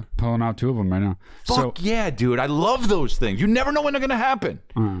 dude. Yeah, pulling out two of them right now. Fuck yeah, dude. I love those things. You never know when they're going to happen.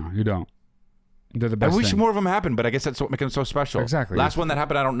 You don't. They're the I best wish thing. more of them happened, but I guess that's what makes them so special. Exactly. Last one that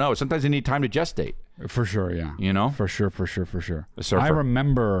happened, I don't know. Sometimes they need time to gestate. For sure, yeah. You know? For sure. A surfer. I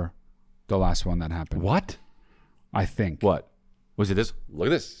remember the last one that happened. What? I think. What? Was it this? Look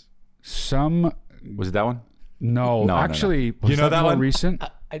at this. Some Was it that one? No, No. actually, was You know that more one? recent?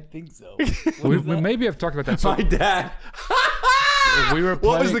 I think so. We maybe have talked about that. So My dad. we were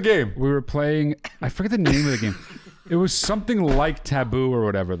playing, What was the game? We were playing. I forget the name of the game. It was something like Taboo or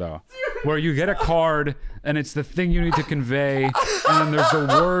whatever, though, where you get a card and it's the thing you need to convey, and then there's the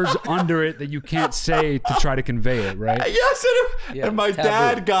words under it that you can't say to try to convey it, right? Yes, Yeah, and my taboo.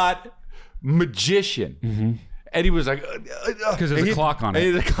 dad got magician, and he was like, Because there's a clock on and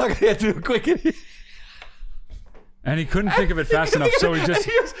it, there's a clock. He had to do it quick. and he couldn't think of it fast enough, so he just.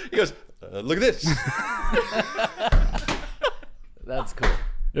 He goes, look at this. That's cool.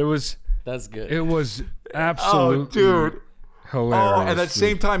 It was. That's good. It was absolutely dude. hilarious. Oh, and at the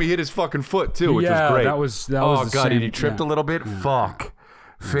same time, he hit his fucking foot too, which Yeah, was great. that was the God, same, and he tripped yeah. a little bit. Fuck,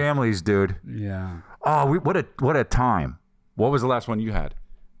 families, dude. Yeah. Oh, what a time. What was the last one you had?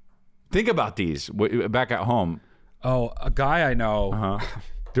 Think about these back at home. Oh, a guy I know.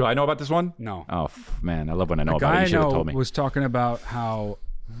 Do I know about this one? No. Oh man, I love when I know A about guy it. You I should have know told me. was talking about how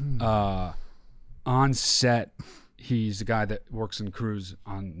on set he's a guy that works in crews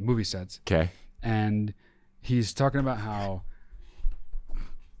on movie sets, Okay. and he's talking about how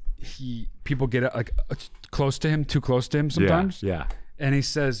people get close to him, too close to him sometimes. Yeah. And he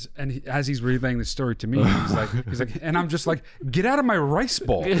says, as he's relaying the story to me, he's like, and I'm just like, get out of my rice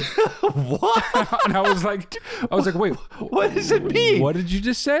bowl. What? And I was like, wait, What does it mean? what did you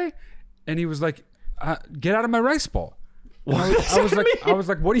just say? And he was like, get out of my rice bowl. And What does I was that like, mean? I was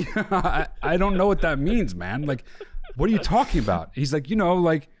like, what do you? I don't know what that means, man. Like, what are you talking about? He's like,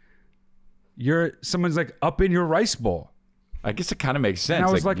 like someone's like up in your rice bowl. I guess it kind of makes sense. And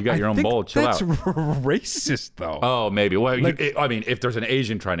I was like, you got your I own think bowl. Chill that's out. racist, though. Oh, maybe. Well, Like- I mean, if there's an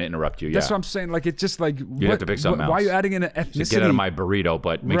Asian trying to interrupt you, yeah. That's what I'm saying. Like, it's just like You have to pick something Why are you else. adding in an ethnicity? Get out of my burrito,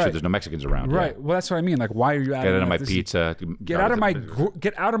 but make sure Right. there's no Mexicans around. right. Well, that's what I mean. Like, why are you adding? Yeah. Get out of my ethnicity? pizza.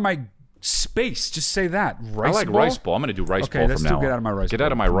 Get out of my space. Just say that. Rice I like bowl? rice bowl. I'm gonna do rice Okay, bowl let's from do now get on. out of my rice bowl. Get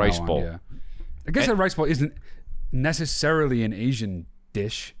out of my from rice now on, bowl. yeah. I guess a rice bowl isn't necessarily an Asian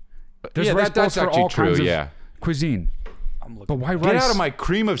dish. There's Yeah, rice that's bowls for actually all true, kinds of yeah. cuisine. But why rice? Get out of my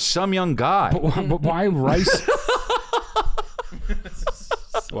cream of some young guy. But why rice?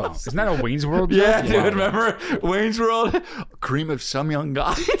 Wow, isn't that a Wayne's World? Yeah, joke? dude. Wow. Remember Wayne's World? Cream of some young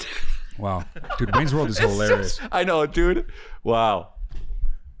guy. Wow, dude, Wayne's World is It's hilarious. just- I know, dude. Wow.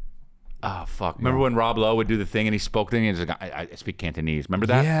 Oh fuck! Remember when Rob Lowe would do the thing and he spoke thing and he's like, I speak Cantonese. Remember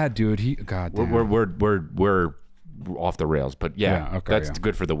that? Yeah, dude. God damn. We're off the rails, but yeah, Yeah, okay, that's yeah.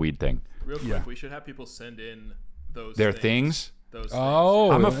 good for the weed thing. Real quick, Yeah. we should have people send in those Their things. Those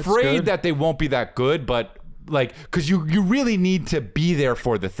Oh, I'm that's afraid good. that they won't be that good, but like, because you really need to be there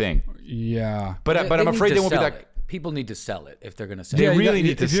for the thing. Yeah. But I'm need afraid to they won't be sell that. it. People need to sell it if they're going to sell They it. you really got-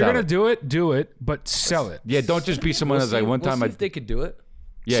 need to If you're sell gonna it. do it, but sell it. Yeah, don't just be someone that's like one time. We'll see if they could do it.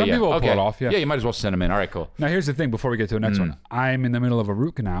 Yeah, Some yeah. people will pull okay. it off, yeah. Yeah, you might as well send them in. All right, cool. Now here's the thing. Before we get to the next one, I'm in the middle of a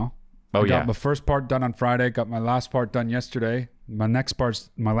root canal. Oh, I got yeah. my first part done on Friday. Got my last part done yesterday. My last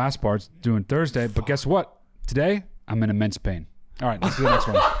part's doing Thursday. But guess what? Today I'm in immense pain. All right, let's do the next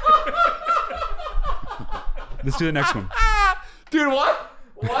one. Let's do the next one. Dude, what?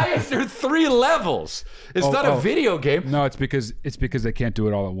 Why is there 3 levels? It's not a video game. No, it's because they can't do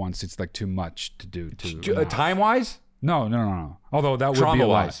it all at once. It's like too much to do. Time wise? No. Although that would be a lot.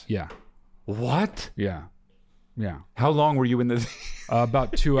 Trauma-wise. Yeah. What? Yeah. How long were you in the?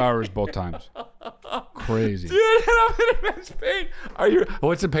 About 2 hours both times. Crazy. Dude, I'm in immense pain. Are you?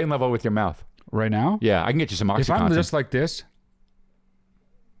 What's the pain level with your mouth? Right now? Yeah, I can get you some OxyContin. If I'm just like this,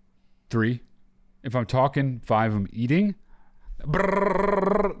 3. If I'm talking, 5. I'm eating.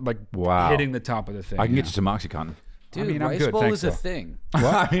 Like Wow. hitting the top of the thing. I can get you some OxyContin. Dude, mean, I'm rice good, bowl thanks, is a though. thing.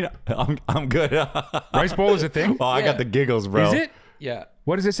 I mean, I'm good. Rice bowl is a thing? Oh, I got the giggles, bro. Is it? Yeah.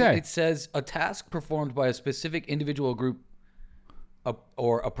 What does it say? It says a task performed by a specific individual group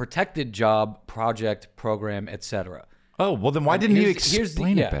or a protected job, project, program, etc. Oh, well, then why didn't you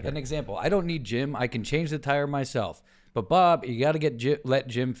explain it better? An example. I don't need Jim. I can change the tire myself. But Bob, you got to let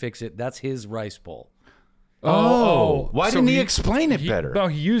Jim fix it. That's his rice bowl. Oh, why so didn't he explain it better? No,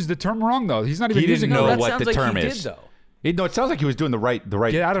 he used the term wrong though. He's not even He didn't using know it. that what sounds the like term he is. did, though. No, it sounds like he was doing the right.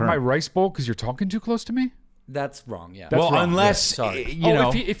 Get out of term. my rice bowl because you're talking too close to me. That's wrong. Yeah. That's Well, wrong. unless Yeah, sorry. you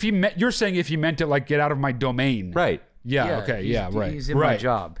know, if he meant, you're saying if he meant it like get out of my domain. right? Yeah. Okay. he's- Yeah. Right. He's in right. my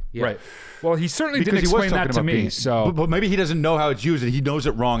job. Yeah. Right. Well, he certainly Because didn't he was explain that talking to about me. being- So but maybe he doesn't know how it's used, and he knows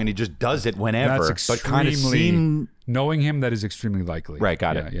it wrong, and he just does it whenever. that's but kind of extremely seem knowing him. That is extremely likely. Right,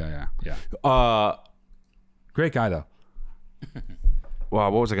 got Yeah, it. Yeah. Great guy though. Wow,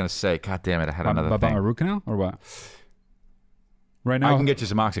 what was I gonna say? God damn it, I had another About thing. my root canal or what? Right now, I can get you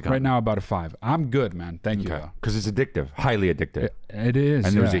some OxyContin. right now about a 5. I'm good, man. Thank you. Okay, Though. because it's addictive, highly addictive. It is.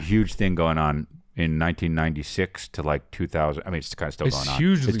 And there was a yeah. huge thing going on in 1996 to like 2000. I mean, it's kind of still It's going on.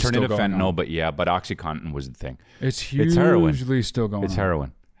 hugely It's turned still into going fentanyl, on. but yeah, but OxyContin was the thing. It's hugely heroin. still going It's on.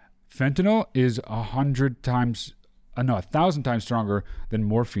 heroin. Fentanyl is 100 times, no, 1,000 times stronger than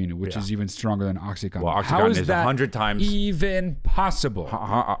morphine, which is even stronger than OxyContin. Well, How OxyContin is is that 100 times even possible?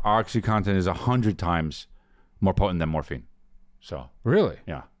 OxyContin is 100 times more potent than morphine. So Really?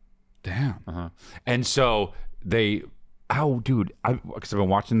 yeah. Damn. And so they, dude, because I've been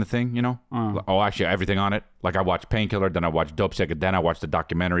watching the thing, you know? Actually, everything on it. Like, I watched Painkiller, then I watched Dope Sick, then I watched the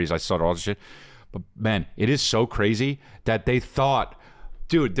documentaries, I saw all this shit. But, man, it is so crazy that they thought,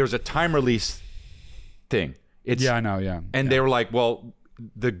 dude, there's a time release thing. Yeah, I know, yeah. And they were like, well,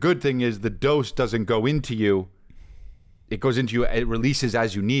 the good thing is the dose doesn't go into you. It goes into you, it releases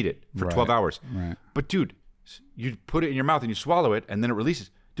as you need it for 12 hours. Right. But, dude, you put it in your mouth and you swallow it, and then it releases.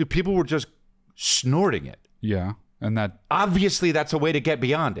 Dude, people were just snorting it. Yeah. And that, Obviously, that's a way to get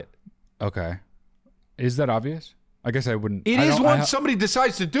beyond it. okay. Is that obvious? I guess I wouldn't. It I is don't- once somebody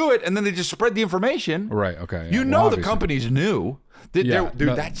decides to do it, and then they just spread the information. Right, okay. You yeah. know Well, the obviously. companies knew. Dude, no,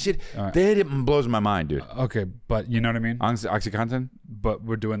 that shit, all right. that blows my mind, dude. Okay, but you know what I mean? OxyContin? But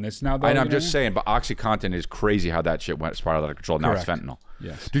we're doing this now, though. I'm you know just what I mean? saying, but OxyContin is crazy how that shit went spiraled out of control. Now it's Correct. fentanyl.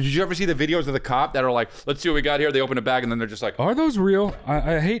 Yes. Dude, did you ever see the videos of the cop that are like, let's see what we got here? They open a bag and then they're just like, Are those real?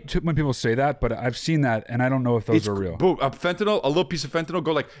 I hate when people say that, but I've seen that, and I don't know if those are real. Boom, fentanyl, a little piece of fentanyl,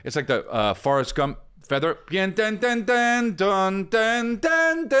 go like, it's like the Forrest Gump feather. Yen, den, den, den, dun, den,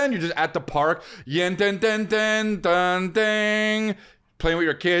 den, den. You're just at the park. Yen, den, den, den, dun, ding. Playing with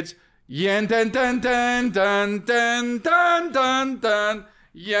your kids. Yen, den, den, den, dun, den, dun, dun, dun.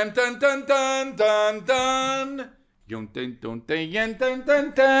 Yen, den, den, den, dun, dun. Yon, den, dun, den, yen, den,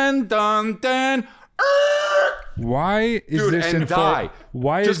 den, den, dun, den. Why is Dude, this and in die.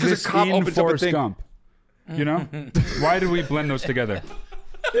 Why Just is 'cause a this cop in opens up a Forrest thing. Gump? You know? Why do we blend those together?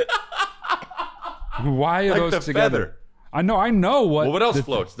 Why are Like those the together? feather. I know what. Well, what else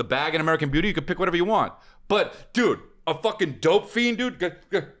floats? The bag in American Beauty. You can pick whatever you want. But, dude, a fucking dope fiend, dude,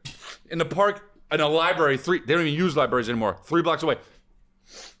 in the park, in a library, they don't even use libraries anymore, 3 blocks away.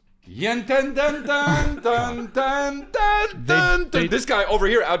 Yen dun dun dun dun dun dun dun dun. This guy over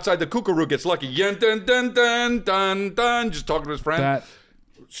here outside the kookaroo gets lucky. Yen dun dun dun dun dun. Just talking to his friend. That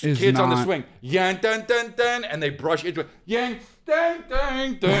is Kids on the not- swing. Yen dun dun dun, and they brush into it. Yen dun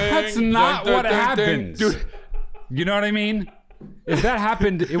dun dun. That's not dun, what dun, dun, happens. dude. You know what I mean? If that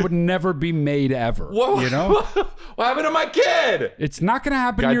happened, it would never be made ever. Whoa. You know? What happened to my kid? It's not going to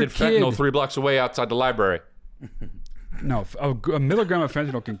happen Guy to your did kid. fentanyl 3 blocks away outside the library. No, a milligram of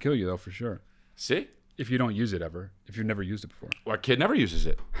fentanyl can kill you, though, for sure. See? If you don't use it ever. If you've never used it before. Our kid never uses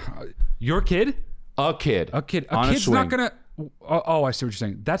it. Your kid? A kid. A kid. on A kid's swing. not going to... Oh, I see what you're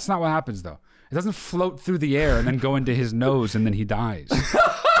saying. That's not what happens, though. It doesn't float through the air and then go into his nose and then he dies.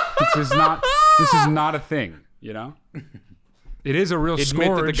 This is not a thing, you know? It is a real Admit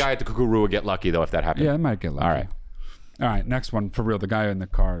scourge. that the guy at the kookaroo would get lucky, though, if that happened. Yeah, it might get lucky. All right. All right, next one. For real, the guy in the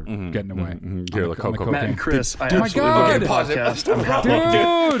car getting away. Here, look, On the cocaine. Matt and Chris, I Dude, my absolutely God. love the Pause it. podcast. I'm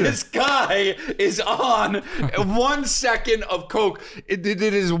happy. Dude! This guy is on 1 second of coke. It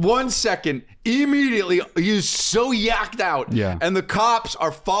is 1 second. Immediately, he's so yacked out. Yeah. And the cops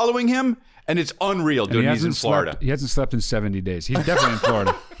are following him, and it's unreal, dude. He's in Florida. He hasn't slept in 70 days. He's definitely in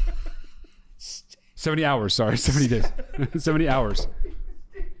Florida. 70 hours, sorry. 70 days. 70 hours.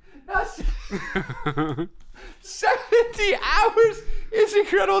 70 hours is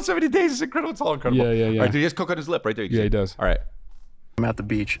incredible. 70 days is incredible. It's all incredible. Yeah. All right, dude, he has coke on his lip right there. You can Yeah, see. he does. All right. I'm at the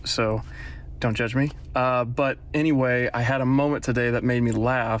beach, so don't judge me. But anyway, I had a moment today that made me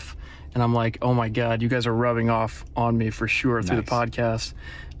laugh, and I'm like, oh my God, you guys are rubbing off on me for sure through the podcast.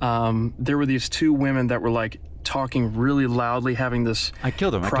 There were these 2 women that were like talking really loudly, having this I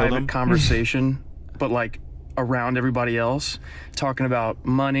killed him. private conversation, but like around everybody else, talking about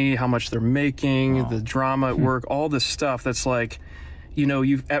money, how much they're making, the drama at work, all this stuff that's like, you know,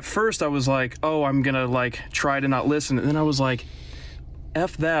 at first I was like, oh, I'm gonna like try to not listen, and then I was like,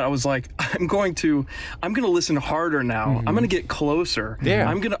 F that. I was like, I'm gonna listen harder now. I'm gonna get closer.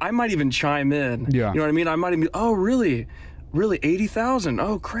 Yeah. I might even chime in. Yeah. You know what I mean? I might even, oh, really 80,000.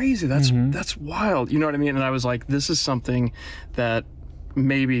 Oh, crazy. That's wild. You know what I mean? And I was like, this is something that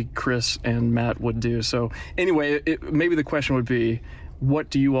maybe Chris and Matt would do. So anyway, maybe the question would be, what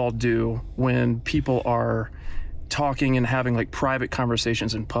do you all do when people are talking and having like private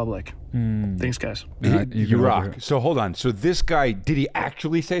conversations in public? Thanks, guys. You rock. So hold on. So this guy, did he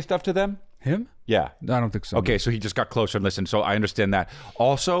actually say stuff to them? Him? Yeah. I don't think so. Okay, so he just got closer and listened. So I understand that.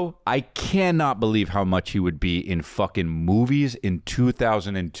 Also, I cannot believe how much he would be in fucking movies in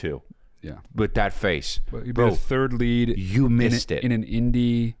 2002 Yeah. with that face. But you'd be Bro, a third lead. you missed in it. in an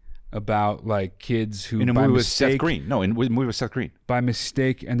indie about like kids who In a by movie with Seth mistake, Green. No, in a movie with Seth Green. by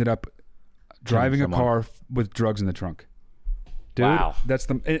mistake ended up driving a someone. car with drugs in the trunk. Dude, Wow. that's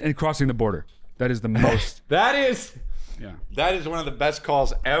and crossing the border. That is the most. That is Yeah. one of the best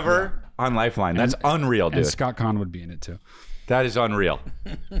calls ever on Lifeline. That's unreal, dude. And Scott Conn would be in it too. That is unreal.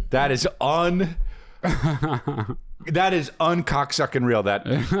 That is that is uncocksucking real. That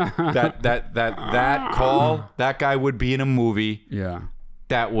call, that guy would be in a movie. Yeah.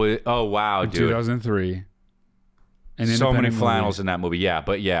 That would dude. 2003. An So many independent flannels movie. in that movie. Yeah,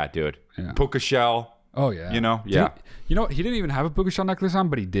 but yeah, dude. Yeah. Puka Shell. Oh yeah. You know? Did Yeah. you know, he didn't even have a puka shell necklace on,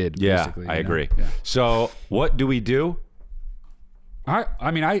 but he did. Yeah, basically, I you know? agree. Yeah. So what do we do?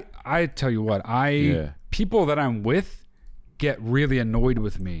 I mean, I tell you what, Yeah. people that I'm with get really annoyed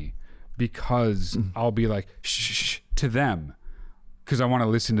with me because I'll be like shh to them because I want to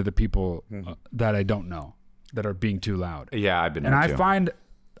listen to the people that I don't know that are being too loud. Yeah, I've been And there I too. find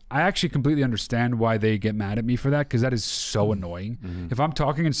I actually completely understand why they get mad at me for that because that is so annoying. If I'm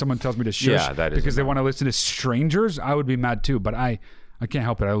talking and someone tells me to shush Yeah, that is because they want to listen to strangers, I would be mad too. But I can't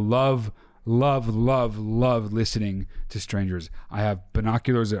help it. I love listening to strangers. I have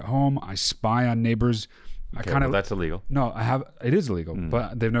binoculars at home. I spy on neighbors. I kind of that's illegal. no. I have it is illegal,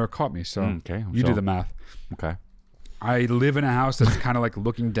 but they've never caught me. So Okay, you so- do the math. Okay. I live in a house that's kind of like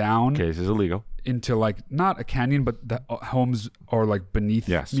looking down Okay, this is illegal. into like not a canyon, but the homes are like beneath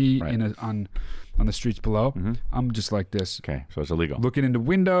Yes, me right. in on the streets below. I'm just like this, Okay, so it's illegal. looking into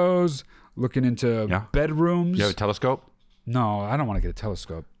windows, looking into Yeah. bedrooms. You have a telescope? No, I don't want to get a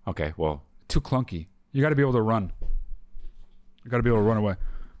telescope. Okay, well, Too clunky. You got to be able to run. You got to be able to run away.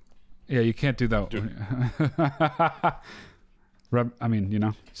 Yeah, you can't do that. I mean, you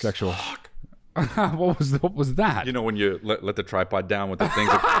know, sexual. what was that? you know when you let the tripod down with the thing,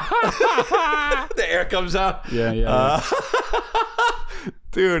 the air comes out. Yeah.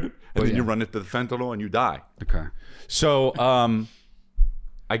 Dude. And then yeah. you run into the fentanyl and you die. Okay. So,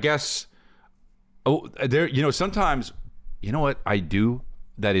 I guess, sometimes, you know what I do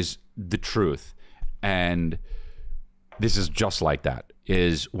that is the truth, and this is just like that,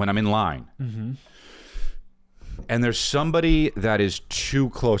 is when I'm in line, and there's somebody that is too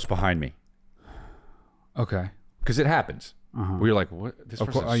close behind me, Okay. because it happens, where you're like, what? This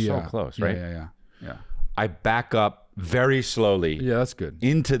person is so close, right? Yeah. I back up very slowly Yeah, that's good.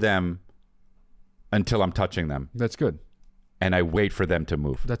 into them until I'm touching them, That's good. and I wait for them to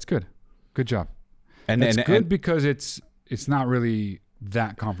move. That's good. Good job. And It's and, good and because it's not really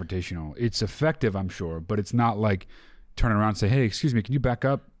that confrontational. It's effective, I'm sure, but it's not like turning around and say, "Hey, excuse me, can you back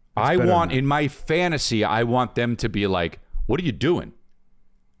up?" It's I better want than that. in my fantasy, I want them to be like, "What are you doing?"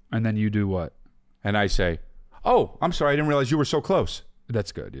 And then you do what? And I say, "Oh, I'm sorry, I didn't realize you were so close."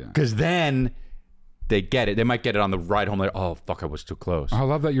 That's good. Yeah. Because then they get it. They might get it on the ride home. Like, "Oh, fuck, I was too close." I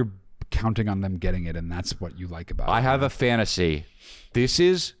love that you're counting on them getting it, and that's what you like about it. I have a fantasy. This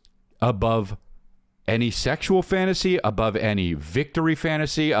is above any sexual fantasy, above any victory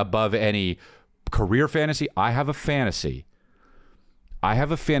fantasy, above any career fantasy. I have a fantasy. I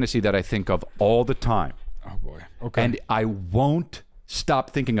have a fantasy that I think of all the time. Oh boy. Okay. And I won't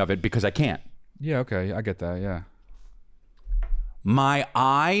stop thinking of it because I can't. yeah. Okay. I get that. Yeah. My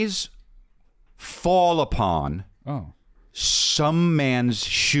eyes fall upon Oh. some man's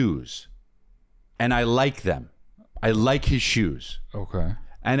shoes, and I like them. I like his shoes. Okay.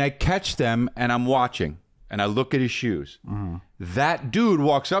 And I catch them, and I'm watching, and I look at his shoes. That dude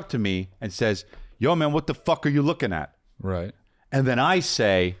walks up to me and says, "Yo, man, what the fuck are you looking at?" Right. And then I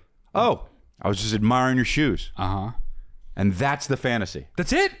say, "Oh, I was just admiring your shoes." And that's the fantasy.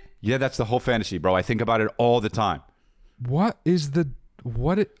 That's it. Yeah, that's the whole fantasy, bro. I think about it all the time. What is the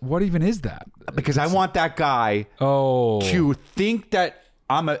what even is that? Because I want that guy Oh. to think that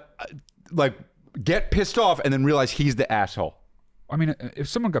I'm get pissed off and then realize he's the asshole. I mean, if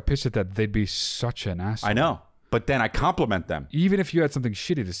someone got pissed at that, they'd be such an asshole. I know. But then I compliment them. Even if you had something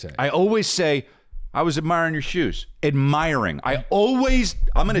shitty to say. I always say, "I was admiring your shoes." Admiring. I'm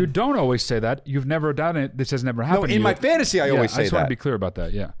going You to... don't always say that. You've never done it. This has never happened. to in you. my fantasy, I always I say just want that. to be clear about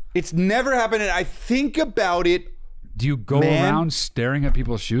that. Yeah. It's never happened, and I think about it. Do you go Man. around staring at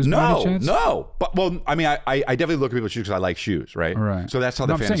people's shoes? by any No, chance? no. But, well, I mean, I definitely look at people's shoes because I like shoes, right? Right. So that's how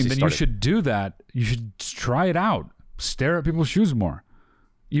No, the I'm fantasy saying then started. you should do that. You should try it out. Stare at people's shoes more,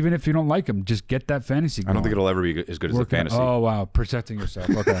 even if you don't like them. Just get that fantasy I going. don't think it'll ever be as good as the fantasy. Oh wow, protecting yourself.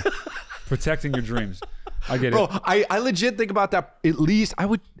 Okay, protecting your dreams. I get Bro, it. I legit think about that at least,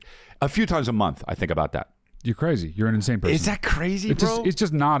 a few times a month, I think about that. You're crazy. You're an insane person. Is that crazy, It's bro? it's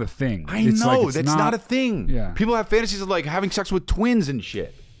just not a thing. I It's know, like, it's that's not a thing. Yeah. People have fantasies of like having sex with twins and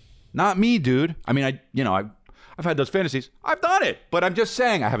shit. Not me, dude. I mean, I've had those fantasies. I've done it. But I'm just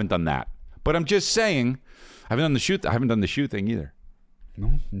saying I haven't done that. But I'm just saying I haven't done the shoe thing either.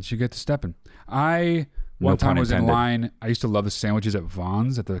 No, and you get to stepping. One time was in line. I used to love the sandwiches at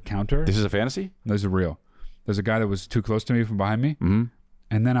Vaughn's at the counter. This is a fantasy? Those are real. There's a guy that was too close to me from behind me. Mm-hmm.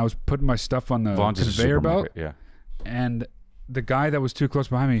 And then I was putting my stuff on the conveyor belt. Yeah. And the guy that was too close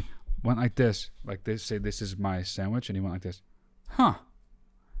behind me went like this. Like they say, this is my sandwich. And he went like this. Huh.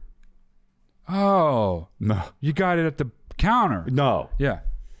 Oh. No. You got it at the counter. No. Yeah.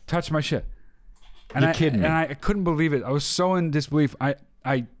 Touch my shit. And You're kidding me. And I couldn't believe it. I was so in disbelief. I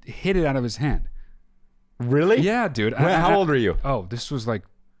hit it out of his hand. Really? Yeah, dude. How old are you? Oh, this was like,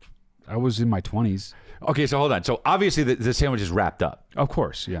 I was in my 20s. Okay, so hold on. So obviously the sandwich is wrapped up. Of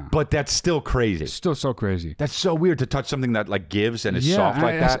course, yeah. But that's still crazy. It's still so crazy. That's so weird to touch something that like gives and is soft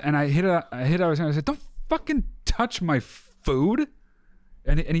like that. And I hit it out of his hand. I said, don't fucking touch my food.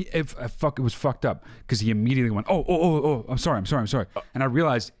 And it was fucked up because he immediately went, oh, I'm sorry. And I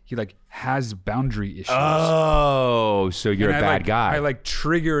realized he like has boundary issues. Oh, so you're a bad guy. I like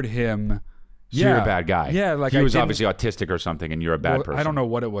triggered him. So you're a bad guy. Yeah, like he was obviously autistic or something, and you're a bad person. I don't know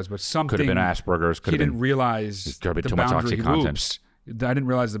what it was, but something could have been Asperger's. He didn't realize could have been too much OxyContin. Oops. I didn't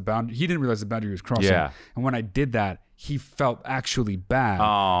realize the boundary. He didn't realize the boundary he was crossing. Yeah. And when I did that, he felt actually bad.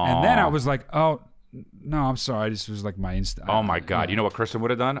 Oh. And then I was like, oh. No, I'm sorry. This was like my instinct. Oh my God! You know what Kristen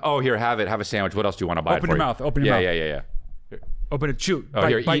would have done? Oh, here, have it. Have a sandwich. What else do you want to buy? Open your mouth. Open your mouth. Yeah. Open it. Chew. Oh, bite,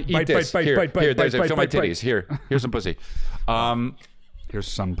 here, bite, eat bite, this. bite, Here, bite, bite, here. bite, Fill my bite, titties. Here's some pussy. Here's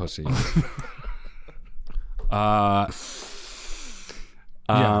some pussy.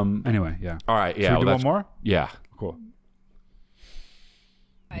 Anyway, yeah. All right. Yeah. Should we do one more? Yeah. Cool.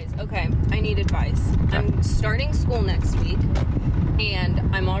 Guys, okay, I need advice. I'm starting school next week,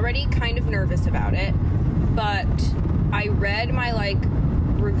 and I'm already kind of nervous about it, but I read my,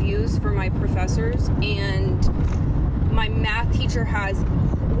 reviews for my professors, and my math teacher has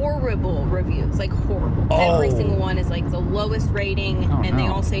horrible reviews, horrible. Oh. Every single one is, the lowest rating, they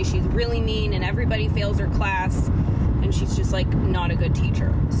all say she's really mean, and everybody fails her class, and she's just, not a good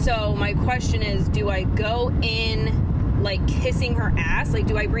teacher. So my question is, do I go in kissing her ass?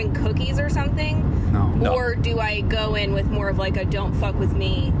 Do I bring cookies or something? No. Or do I go in with more of a don't fuck with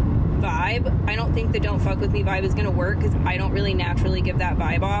me vibe? I don't think the don't fuck with me vibe is gonna work because I don't really naturally give that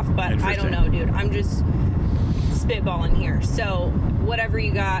vibe off, but I don't know, dude. I'm just spitballing here. So whatever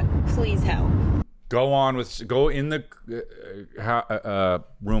you got, please help. Go in the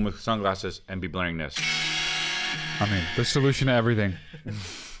room with sunglasses and be blaring this. I mean, the solution to everything.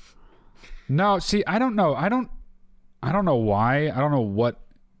 No, see, I don't know. I don't know why. I don't know what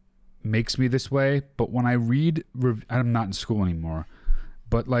makes me this way. But when I read, I'm not in school anymore.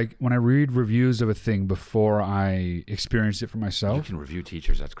 But when I read reviews of a thing before I experience it for myself, you can review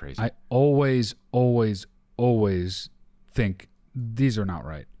teachers. That's crazy. I always think these are not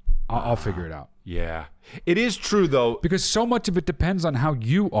right. I'll figure it out. Yeah, it is true though, because so much of it depends on how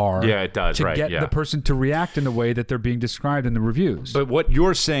you are. Yeah, it does. To get the person to react in the way that they're being described in the reviews. But what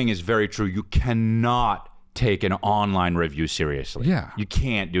you're saying is very true. You cannot take an online review seriously. Yeah. You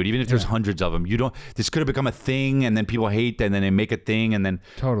can't, dude. Even if there's hundreds of them, you don't. This could have become a thing, and then people hate, and then they make a thing, and then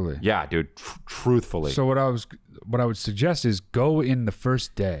totally. Yeah, dude. Truthfully. So what I would suggest is go in the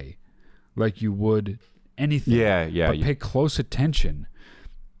first day, like you would anything. Yeah. But pay close attention.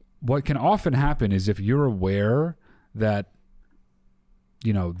 What can often happen is if you're aware that,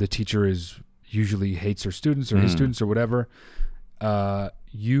 the teacher usually hates her students or his students or whatever,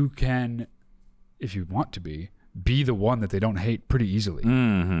 you can, if you want to be the one that they don't hate pretty easily,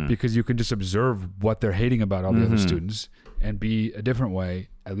 because you can just observe what they're hating about all the other students and be a different way,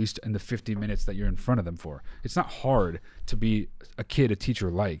 at least in the 50 minutes that you're in front of them for. It's not hard to be a kid a teacher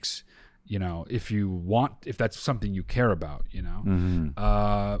likes, if that's something you care about,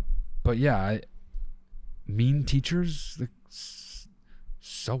 but yeah, mean teachers,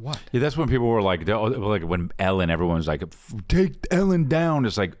 so what? Yeah, that's when people were when Ellen, everyone was like, take Ellen down.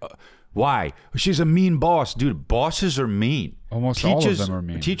 It's why? She's a mean boss. Dude, bosses are mean. Almost all of them are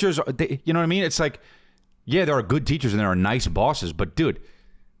mean. Teachers, you know what I mean? It's yeah, there are good teachers and there are nice bosses, but dude.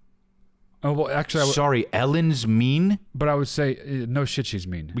 Oh, well, actually, sorry, Ellen's mean? But I would say, no shit, she's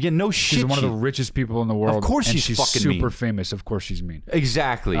mean. Yeah, no shit. She's one of the richest people in the world. Of course she's fucking mean. Super famous. Of course she's mean.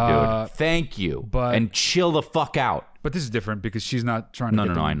 Exactly, dude. Thank you. And chill the fuck out. But this is different because she's not trying to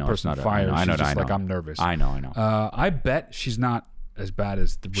get the person fired. fired. I know. I'm nervous. I know. I bet she's not as bad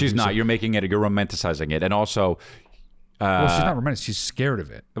as the She's not. You're making it. You're romanticizing it. And also... well, she's not romantic. She's scared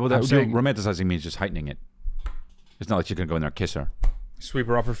of it. Well, romanticizing means just heightening it. It's not like she's going to go in there and kiss her. Sweep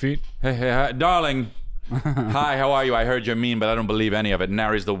her off her feet. Hey, darling. Hi, how are you? I heard you're mean, but I don't believe any of it.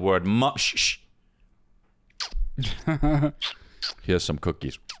 Nary's the word. Shh. Here's some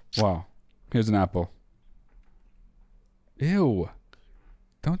cookies. Wow. Here's an apple. Ew.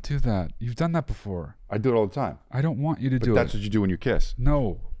 Don't do that. You've done that before. I do it all the time. I don't want you to do But that's it. what you do when you kiss.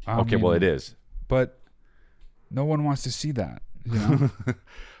 No. Okay, well, it is. But no one wants to see that. You know?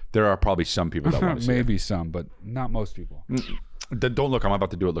 There are probably some people that want to see Maybe some, but not most people. Don't look. I'm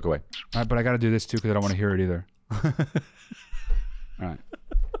about to do it. Look away. All right, but I got to do this too because I don't want to hear it either. All right.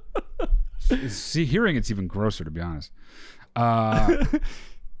 See, hearing it's even grosser, to be honest.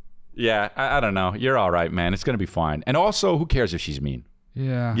 Yeah, I don't know. You're all right, man. It's going to be fine. And also, who cares if she's mean?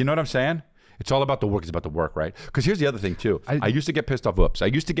 Yeah. You know what I'm saying? It's all about the work. It's about the work, right? Because here's the other thing, too. I used to get pissed off. Whoops. I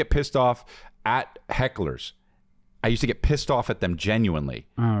used to get pissed off at hecklers. I used to get pissed off at them genuinely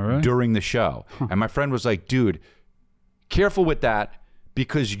during the show. Huh. And my friend was like, dude, careful with that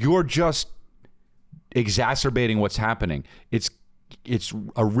because you're just exacerbating what's happening. It's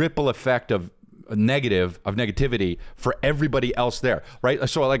a ripple effect of negativity for everybody else there, right?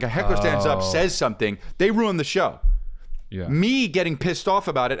 So like a heckler stands up, says something, they ruin the show. Yeah. Me getting pissed off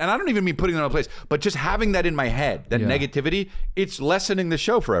about it, and I don't even mean putting it in a place, but just having that in my head, that negativity, it's lessening the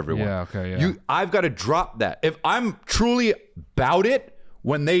show for everyone. Yeah, okay, yeah. I've got to drop that. If I'm truly about it,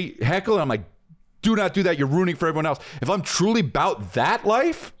 when they heckle, I'm like, do not do that. You're ruining for everyone else. If I'm truly about that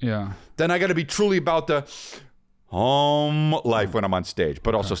life, then I got to be truly about the home life when I'm on stage,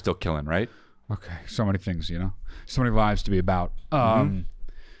 but also still killing, right? Okay, so many things, you know, so many lives to be about.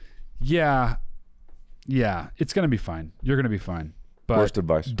 Yeah, it's gonna be fine. You're gonna be fine. But worst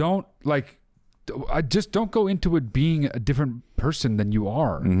advice: don't don't go into it being a different person than you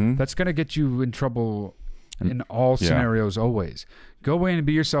are. That's gonna get you in trouble in all scenarios. Always go in and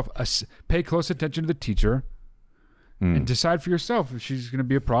be yourself. Pay close attention to the teacher. And decide for yourself if she's gonna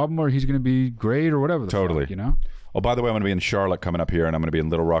be a problem or he's gonna be great or whatever. Fuck, you know. Oh, by the way, I'm going to be in Charlotte coming up here, and I'm going to be in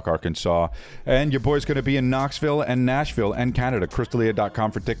Little Rock, Arkansas. And your boy's going to be in Knoxville and Nashville and Canada.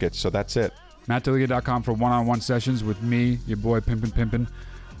 ChrisDelia.com for tickets. So that's it. MattDelia.com for one-on-one sessions with me, your boy Pimpin'.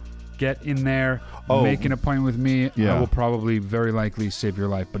 Get in there, make an appointment with me. I will probably, very likely, save your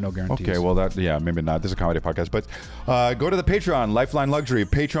life, but no guarantees. Okay, well, maybe not. This is a comedy podcast. But go to the Patreon, Lifeline Luxury,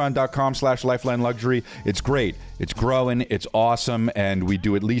 patreon.com/Lifeline Luxury. It's great. It's growing. It's awesome. And we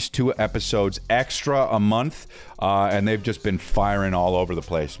do at least 2 episodes extra a month. And they've just been firing all over the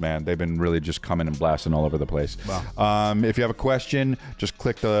place, man. They've been really just coming and blasting all over the place. Wow. If you have a question, just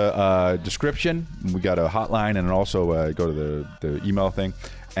click the description. We got a hotline, and also go to the email thing.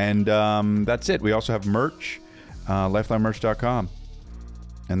 And that's it. We also have merch, lifelinemerch.com.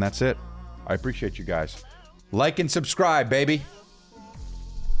 And that's it. I appreciate you guys. Like and subscribe, baby.